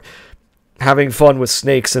who are having fun with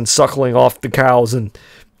snakes and suckling off the cows and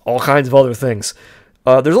all kinds of other things.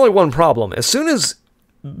 There's only one problem. As soon as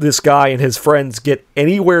this guy and his friends get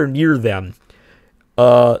anywhere near them,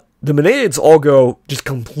 the Menaids all go just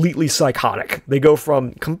completely psychotic. They go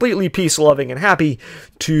from completely peace-loving and happy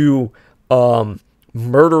to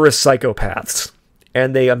murderous psychopaths.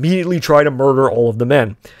 And they immediately try to murder all of the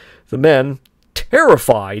men. The men,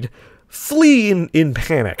 terrified, flee in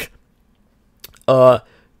panic.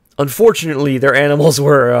 Unfortunately, their animals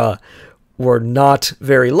were not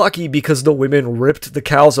very lucky because the women ripped the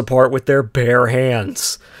cows apart with their bare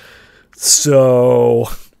hands. So,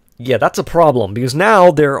 yeah, that's a problem, because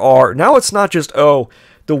now it's not just, oh,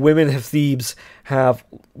 the women of Thebes have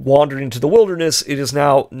wandered into the wilderness. It is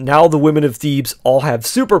now the women of Thebes all have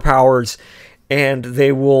superpowers, and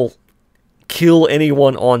they will kill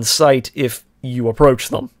anyone on sight if you approach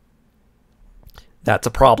them. That's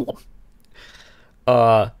a problem.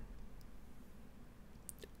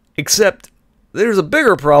 Except there's a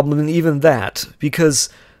bigger problem than even that, because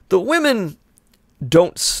the women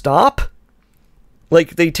don't stop.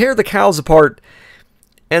 Like, they tear the cows apart,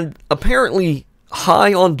 and apparently,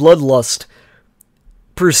 high on bloodlust,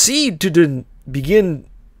 proceed to begin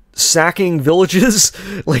sacking villages.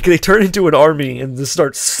 Like, they turn into an army and just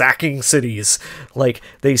start sacking cities. Like,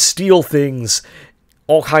 they steal things,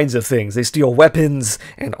 all kinds of things. They steal weapons,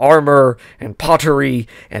 and armor, and pottery,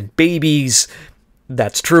 and babies.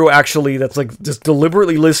 That's true, actually. That's, like, just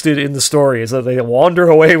deliberately listed in the story, is that they wander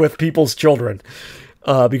away with people's children.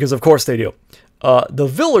 Because, of course, they do. The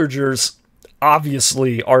villagers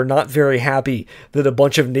obviously are not very happy that a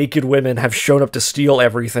bunch of naked women have shown up to steal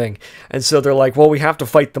everything. And so they're like, well, we have to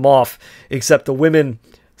fight them off. Except the women,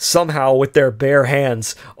 somehow, with their bare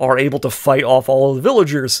hands, are able to fight off all of the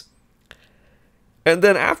villagers. And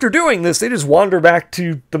then after doing this, they just wander back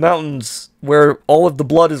to the mountains where all of the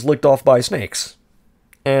blood is licked off by snakes.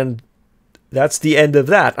 And that's the end of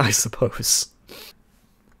that, I suppose.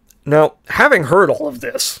 Now, having heard all of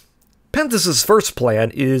this, Pentheus' first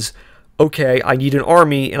plan is, okay, I need an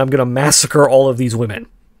army, and I'm going to massacre all of these women.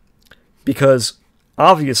 Because,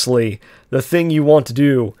 obviously, the thing you want to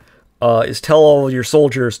do is tell all of your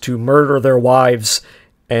soldiers to murder their wives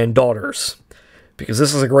and daughters. Because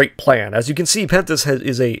this is a great plan. As you can see, Pentheus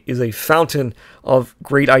is a fountain of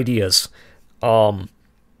great ideas.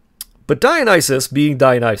 But Dionysus, being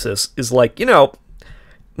Dionysus, is like,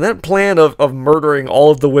 that plan of murdering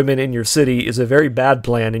all of the women in your city is a very bad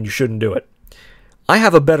plan, and you shouldn't do it. I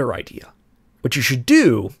have a better idea. What you should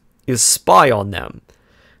do is spy on them.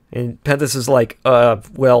 And Pentheus is like,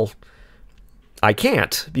 well, I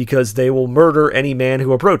can't, because they will murder any man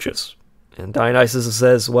who approaches. And Dionysus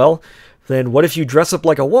says, well, then what if you dress up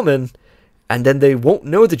like a woman, and then they won't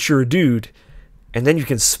know that you're a dude, and then you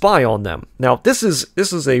can spy on them. Now, this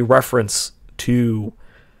is a reference to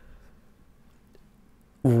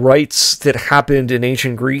rites that happened in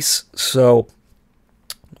ancient Greece. So,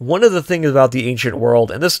 one of the things about the ancient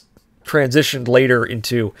world, and this transitioned later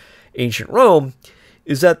into ancient Rome,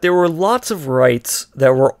 is that there were lots of rites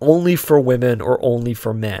that were only for women or only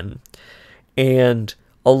for men. And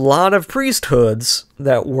a lot of priesthoods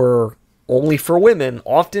that were only for women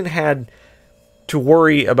often had to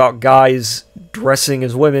worry about guys dressing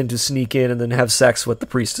as women to sneak in and then have sex with the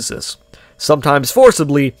priestesses. Sometimes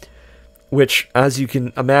forcibly, which, as you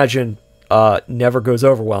can imagine, never goes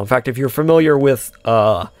over well. In fact, if you're familiar with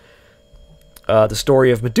the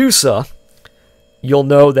story of Medusa, you'll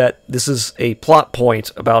know that this is a plot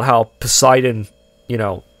point about how Poseidon,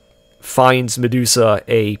 finds Medusa,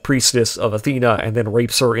 a priestess of Athena, and then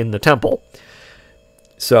rapes her in the temple.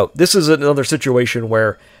 So this is another situation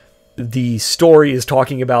where the story is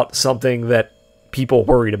talking about something that people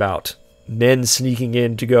worried about. Men sneaking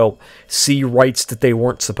in to go see rites that they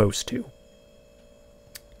weren't supposed to.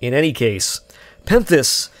 In any case,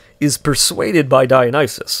 Pentheus is persuaded by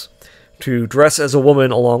Dionysus to dress as a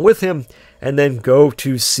woman along with him, and then go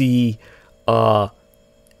to see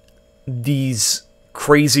these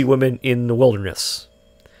crazy women in the wilderness.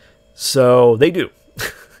 So they do.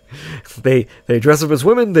 They dress up as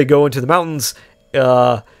women, they go into the mountains,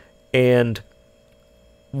 and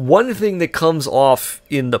one thing that comes off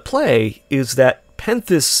in the play is that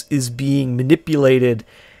Pentheus is being manipulated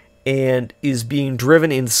and is being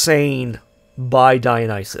driven insane by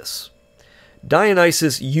Dionysus.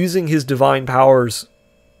 Dionysus, using his divine powers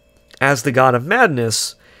as the god of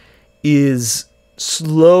madness, is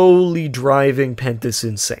slowly driving Pentheus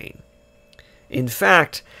insane. In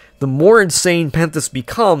fact, the more insane Pentheus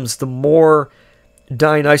becomes, the more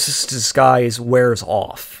Dionysus' disguise wears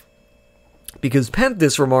off. Because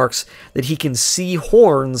Pentheus remarks that he can see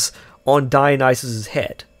horns on Dionysus'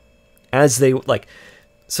 head. As they,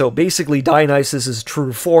 So basically, Dionysus'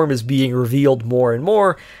 true form is being revealed more and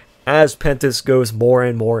more as Pentheus goes more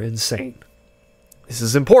and more insane. This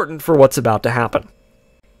is important for what's about to happen.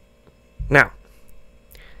 Now,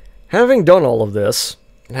 having done all of this,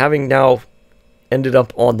 and having now ended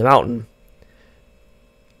up on the mountain,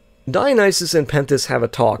 Dionysus and Pentheus have a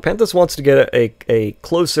talk. Pentheus wants to get a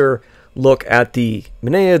closer look at the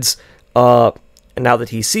Menaids, now that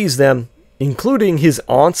he sees them, including his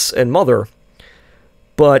aunts and mother,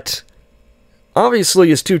 but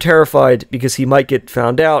obviously is too terrified because he might get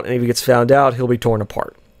found out, and if he gets found out, he'll be torn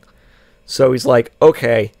apart. So he's like,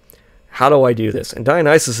 okay, how do I do this? And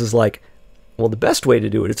Dionysus is like, well, the best way to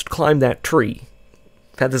do it is to climb that tree.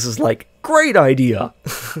 Pentheus is like, great idea.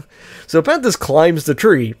 So Pentheus climbs the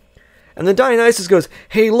tree, and then Dionysus goes,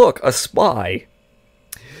 hey, look, a spy.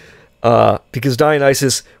 Because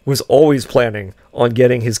Dionysus was always planning on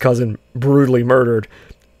getting his cousin brutally murdered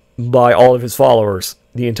by all of his followers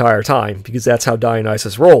the entire time, because that's how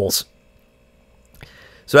Dionysus rolls.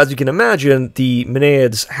 So as you can imagine, the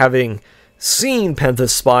Menaids, having seen Pentheus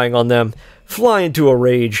spying on them, fly into a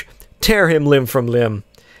rage, tear him limb from limb,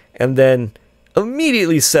 and then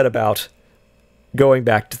immediately set about going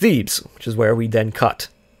back to Thebes, which is where we then cut.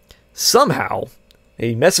 Somehow,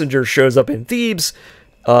 a messenger shows up in Thebes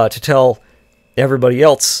to tell everybody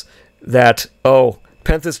else that, oh,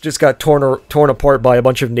 Pentheus just got torn apart by a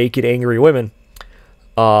bunch of naked, angry women,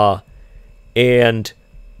 and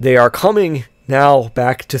they are coming now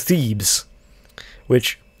back to Thebes,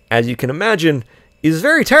 which, as you can imagine, is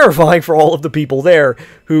very terrifying for all of the people there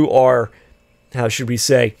who are, how should we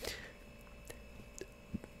say,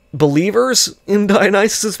 believers in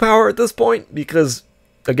Dionysus' power at this point, because,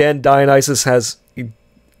 again, Dionysus has,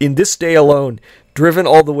 in this day alone, driven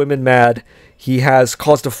all the women mad. He has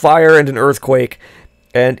caused a fire and an earthquake,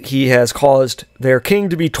 and he has caused their king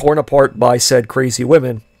to be torn apart by said crazy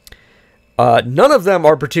women. None of them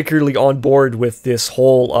are particularly on board with this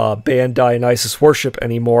whole ban Dionysus worship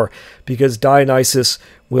anymore, because Dionysus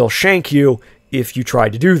will shank you if you try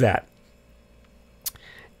to do that.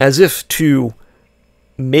 As if to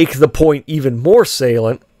make the point even more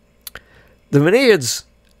salient, the Menaids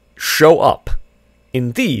show up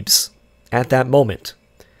in Thebes at that moment.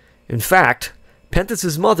 In fact,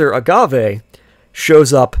 Pentheus' mother, Agave,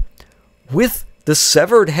 shows up with the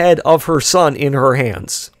severed head of her son in her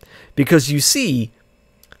hands. Because you see,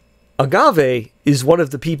 Agave is one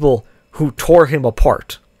of the people who tore him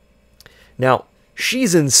apart. Now,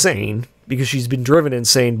 she's insane because she's been driven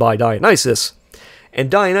insane by Dionysus, and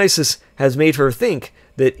Dionysus has made her think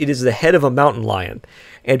that it is the head of a mountain lion,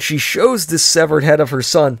 and she shows this severed head of her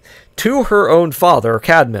son to her own father,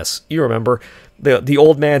 Cadmus. You remember, the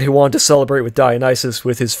old man who wanted to celebrate with Dionysus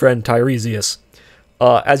with his friend Tiresias.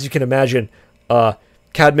 As you can imagine,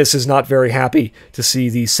 Cadmus is not very happy to see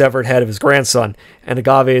the severed head of his grandson, and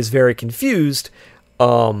Agave is very confused.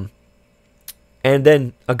 And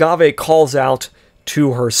then Agave calls out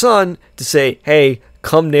to her son to say, hey,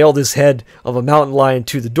 come nail this head of a mountain lion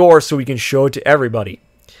to the door so we can show it to everybody.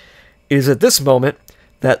 It is at this moment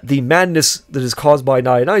that the madness that is caused by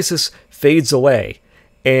Dionysus fades away,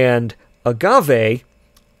 and Agave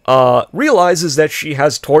realizes that she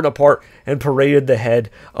has torn apart and paraded the head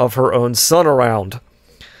of her own son around.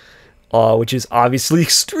 Which is obviously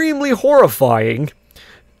extremely horrifying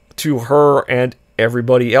to her and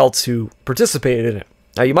everybody else who participated in it.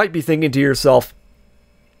 Now, you might be thinking to yourself,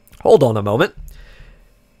 hold on a moment.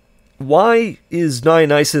 Why is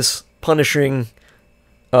Dionysus punishing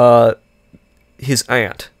his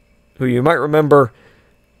aunt? Who you might remember,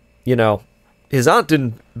 his aunt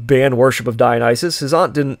didn't ban worship of Dionysus. His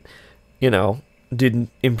aunt didn't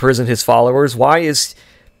imprison his followers. Why is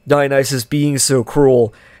Dionysus being so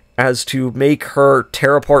cruel as to make her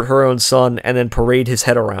tear apart her own son and then parade his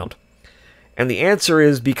head around? And the answer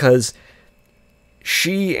is because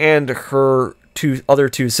she and her other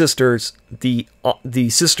two sisters, the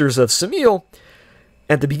sisters of Semele,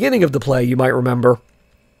 at the beginning of the play, you might remember,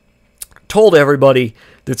 told everybody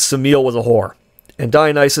that Semele was a whore. And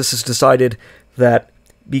Dionysus has decided that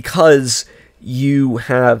because you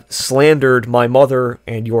have slandered my mother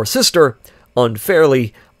and your sister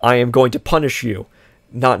unfairly, I am going to punish you.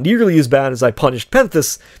 Not nearly as bad as I punished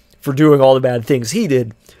Pentheus for doing all the bad things he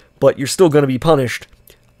did, but you're still going to be punished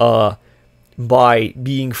by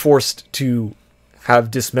being forced to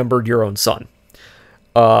have dismembered your own son.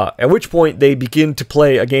 At which point they begin to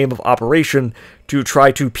play a game of Operation to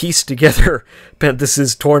try to piece together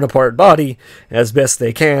Pentheus' torn apart body as best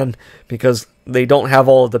they can, because they don't have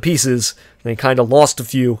all of the pieces. They kind of lost a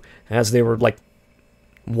few as they were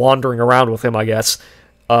wandering around with him, I guess.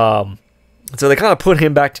 So they kind of put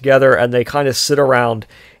him back together, and they kind of sit around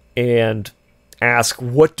and ask,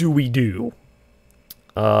 what do we do?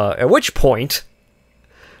 At which point,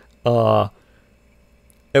 they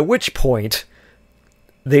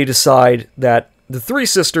decide that the three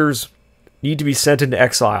sisters need to be sent into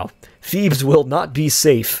exile. Thebes will not be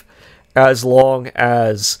safe as long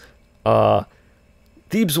as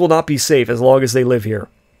they live here.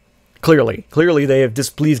 Clearly they have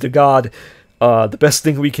displeased a god. The best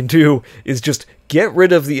thing we can do is just get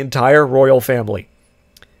rid of the entire royal family.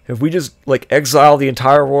 If we just, exile the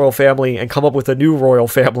entire royal family and come up with a new royal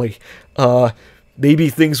family, maybe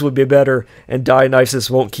things would be better and Dionysus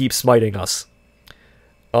won't keep smiting us.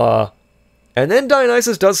 And then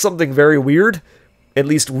Dionysus does something very weird, at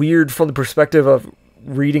least weird from the perspective of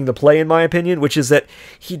reading the play, in my opinion, which is that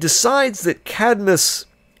he decides that Cadmus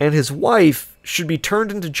and his wife should be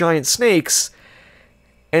turned into giant snakes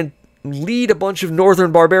and lead a bunch of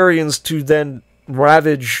northern barbarians to then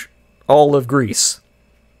ravage all of Greece.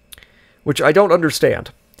 Which I don't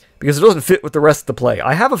understand, because it doesn't fit with the rest of the play.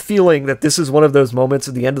 I have a feeling that this is one of those moments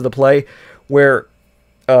at the end of the play where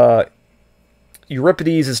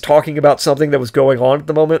Euripides is talking about something that was going on at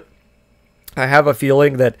the moment. I have a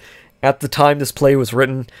feeling that at the time this play was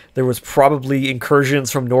written, there was probably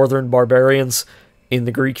incursions from northern barbarians in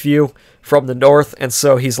the Greek view from the north, and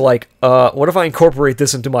so he's like, what if I incorporate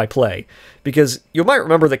this into my play? Because you might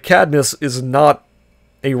remember that Cadmus is not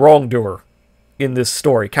a wrongdoer in this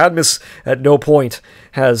story. Cadmus at no point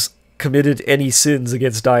has committed any sins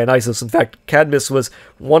against Dionysus. In fact, Cadmus was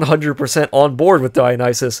 100% on board with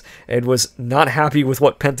Dionysus and was not happy with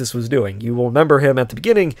what Pentheus was doing. You will remember him at the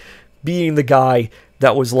beginning being the guy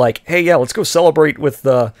that was like, hey, yeah, let's go celebrate with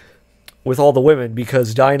all the women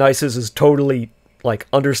because Dionysus is totally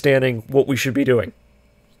understanding what we should be doing.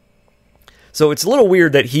 So it's a little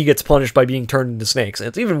weird that he gets punished by being turned into snakes. And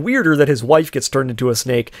it's even weirder that his wife gets turned into a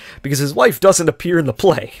snake because his wife doesn't appear in the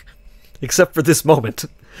play. Except for this moment.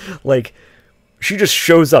 She just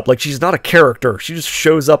shows up. She's not a character. She just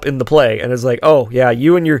shows up in the play and is like, oh, yeah,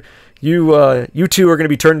 you two are going to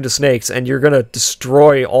be turned into snakes and you're going to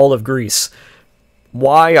destroy all of Greece.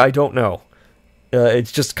 Why? I don't know.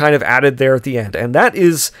 It's just kind of added there at the end. And that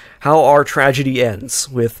is how our tragedy ends,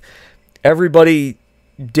 with everybody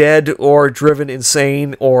dead or driven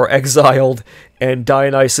insane or exiled, and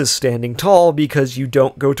Dionysus standing tall because you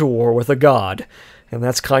don't go to war with a god. And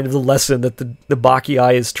that's kind of the lesson that the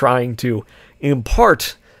Bacchae is trying to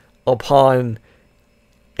impart upon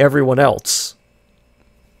everyone else.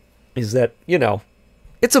 Is that,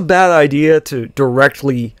 it's a bad idea to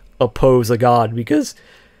directly oppose a god because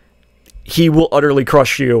he will utterly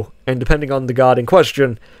crush you, and depending on the god in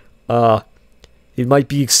question, it might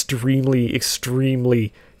be extremely,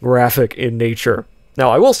 extremely graphic in nature.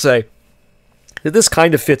 Now, I will say that this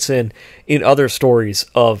kind of fits in other stories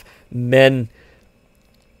of men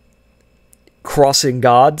crossing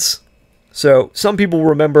gods. So, some people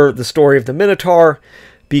remember the story of the Minotaur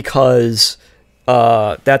because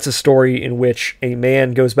that's a story in which a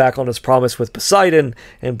man goes back on his promise with Poseidon,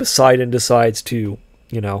 and Poseidon decides to,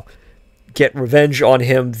 get revenge on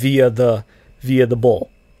him via the bull.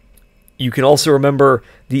 You can also remember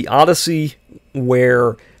the Odyssey,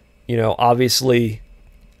 where, obviously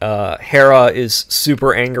Hera is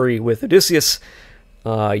super angry with Odysseus.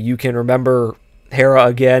 You can remember Hera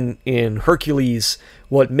again in Hercules.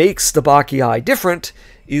 What makes the Bacchae different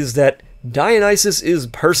is that Dionysus is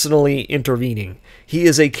personally intervening. He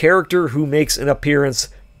is a character who makes an appearance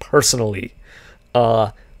personally.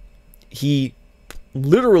 He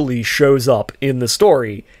literally shows up in the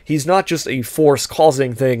story. He's not just a force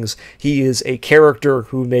causing things. He is a character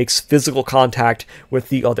who makes physical contact with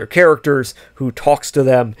the other characters, who talks to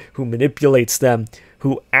them, who manipulates them,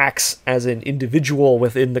 who acts as an individual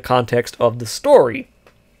within the context of the story.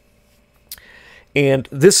 And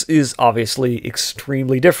this is obviously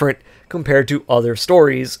extremely different compared to other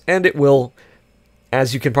stories, and it will,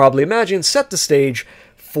 as you can probably imagine, set the stage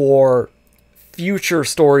for future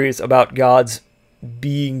stories about gods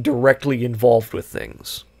being directly involved with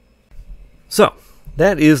things. So,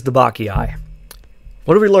 that is the Bacchae.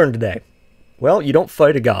 What have we learned today? Well, you don't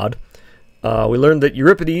fight a god. We learned that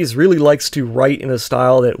Euripides really likes to write in a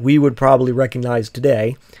style that we would probably recognize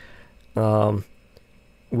today.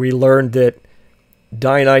 We learned that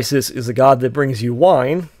Dionysus is a god that brings you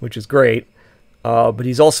wine, which is great, but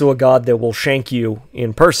he's also a god that will shank you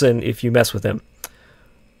in person if you mess with him.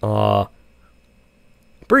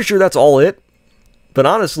 Pretty sure that's all it. But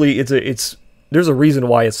honestly, there's a reason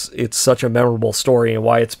why it's such a memorable story and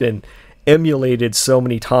why it's been emulated so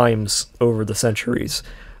many times over the centuries.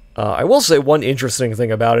 I will say one interesting thing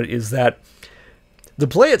about it is that the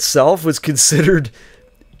play itself was considered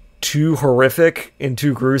too horrific and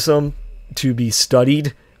too gruesome to be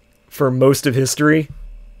studied for most of history,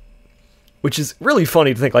 which is really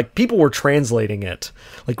funny to think. Like, people were translating it.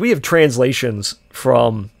 Like, we have translations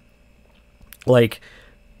from, like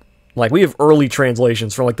we have early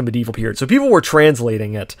translations from, like, the medieval period. So people were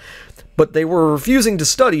translating it, but they were refusing to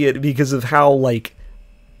study it because of how, like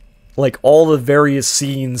all the various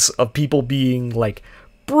scenes of people being, like,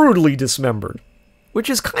 brutally dismembered. Which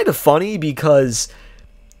is kind of funny because,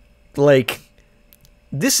 like,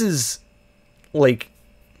 this is, like,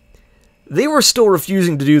 they were still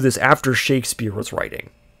refusing to do this after Shakespeare was writing.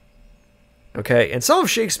 Okay? And some of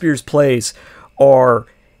Shakespeare's plays are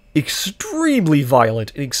extremely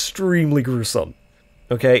violent and extremely gruesome.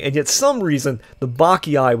 Okay? And yet, some reason, the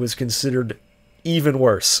Bacchae was considered even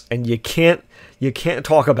worse. And you can't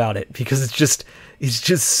talk about it because it's just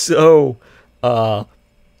so,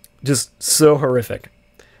 so horrific.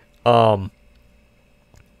 And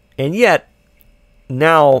yet,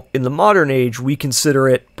 now, in the modern age, we consider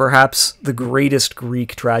it perhaps the greatest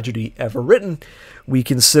Greek tragedy ever written. We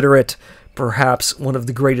consider it perhaps one of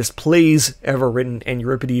the greatest plays ever written, and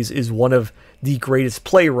Euripides is one of the greatest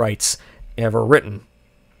playwrights ever written.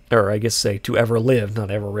 Or, I guess say, to ever live,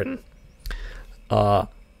 not ever written.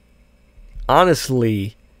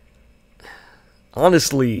 Honestly,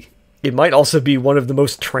 it might also be one of the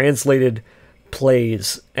most translated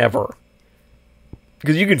plays ever.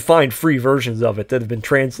 Because you can find free versions of it that have been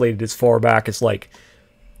translated as far back as, like,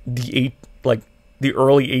 the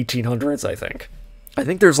early 1800s, I think. I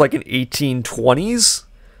think there's, like, an 1820s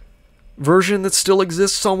version that still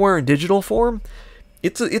exists somewhere in digital form.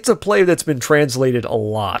 It's a play that's been translated a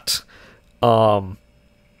lot. And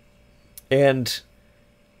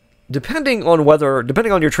depending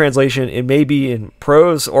on your translation, it may be in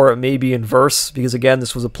prose or it may be in verse, because again,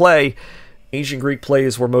 this was a play. Ancient Greek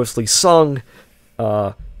plays were mostly sung,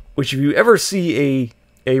 which if you ever see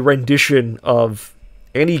a rendition of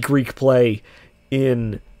any Greek play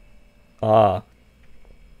in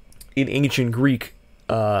ancient Greek,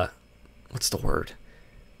 what's the word?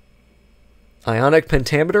 Ionic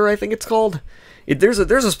pentameter, I think it's called. There's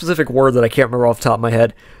a specific word that I can't remember off the top of my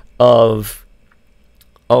head of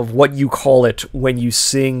what you call it when you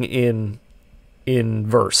sing in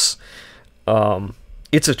verse.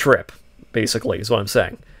 It's a trip, basically, is what I'm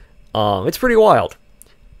saying. It's pretty wild.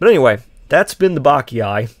 But anyway, that's been the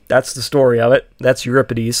Bacchae. That's the story of it. That's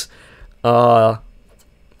Euripides.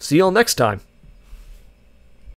 See y'all next time.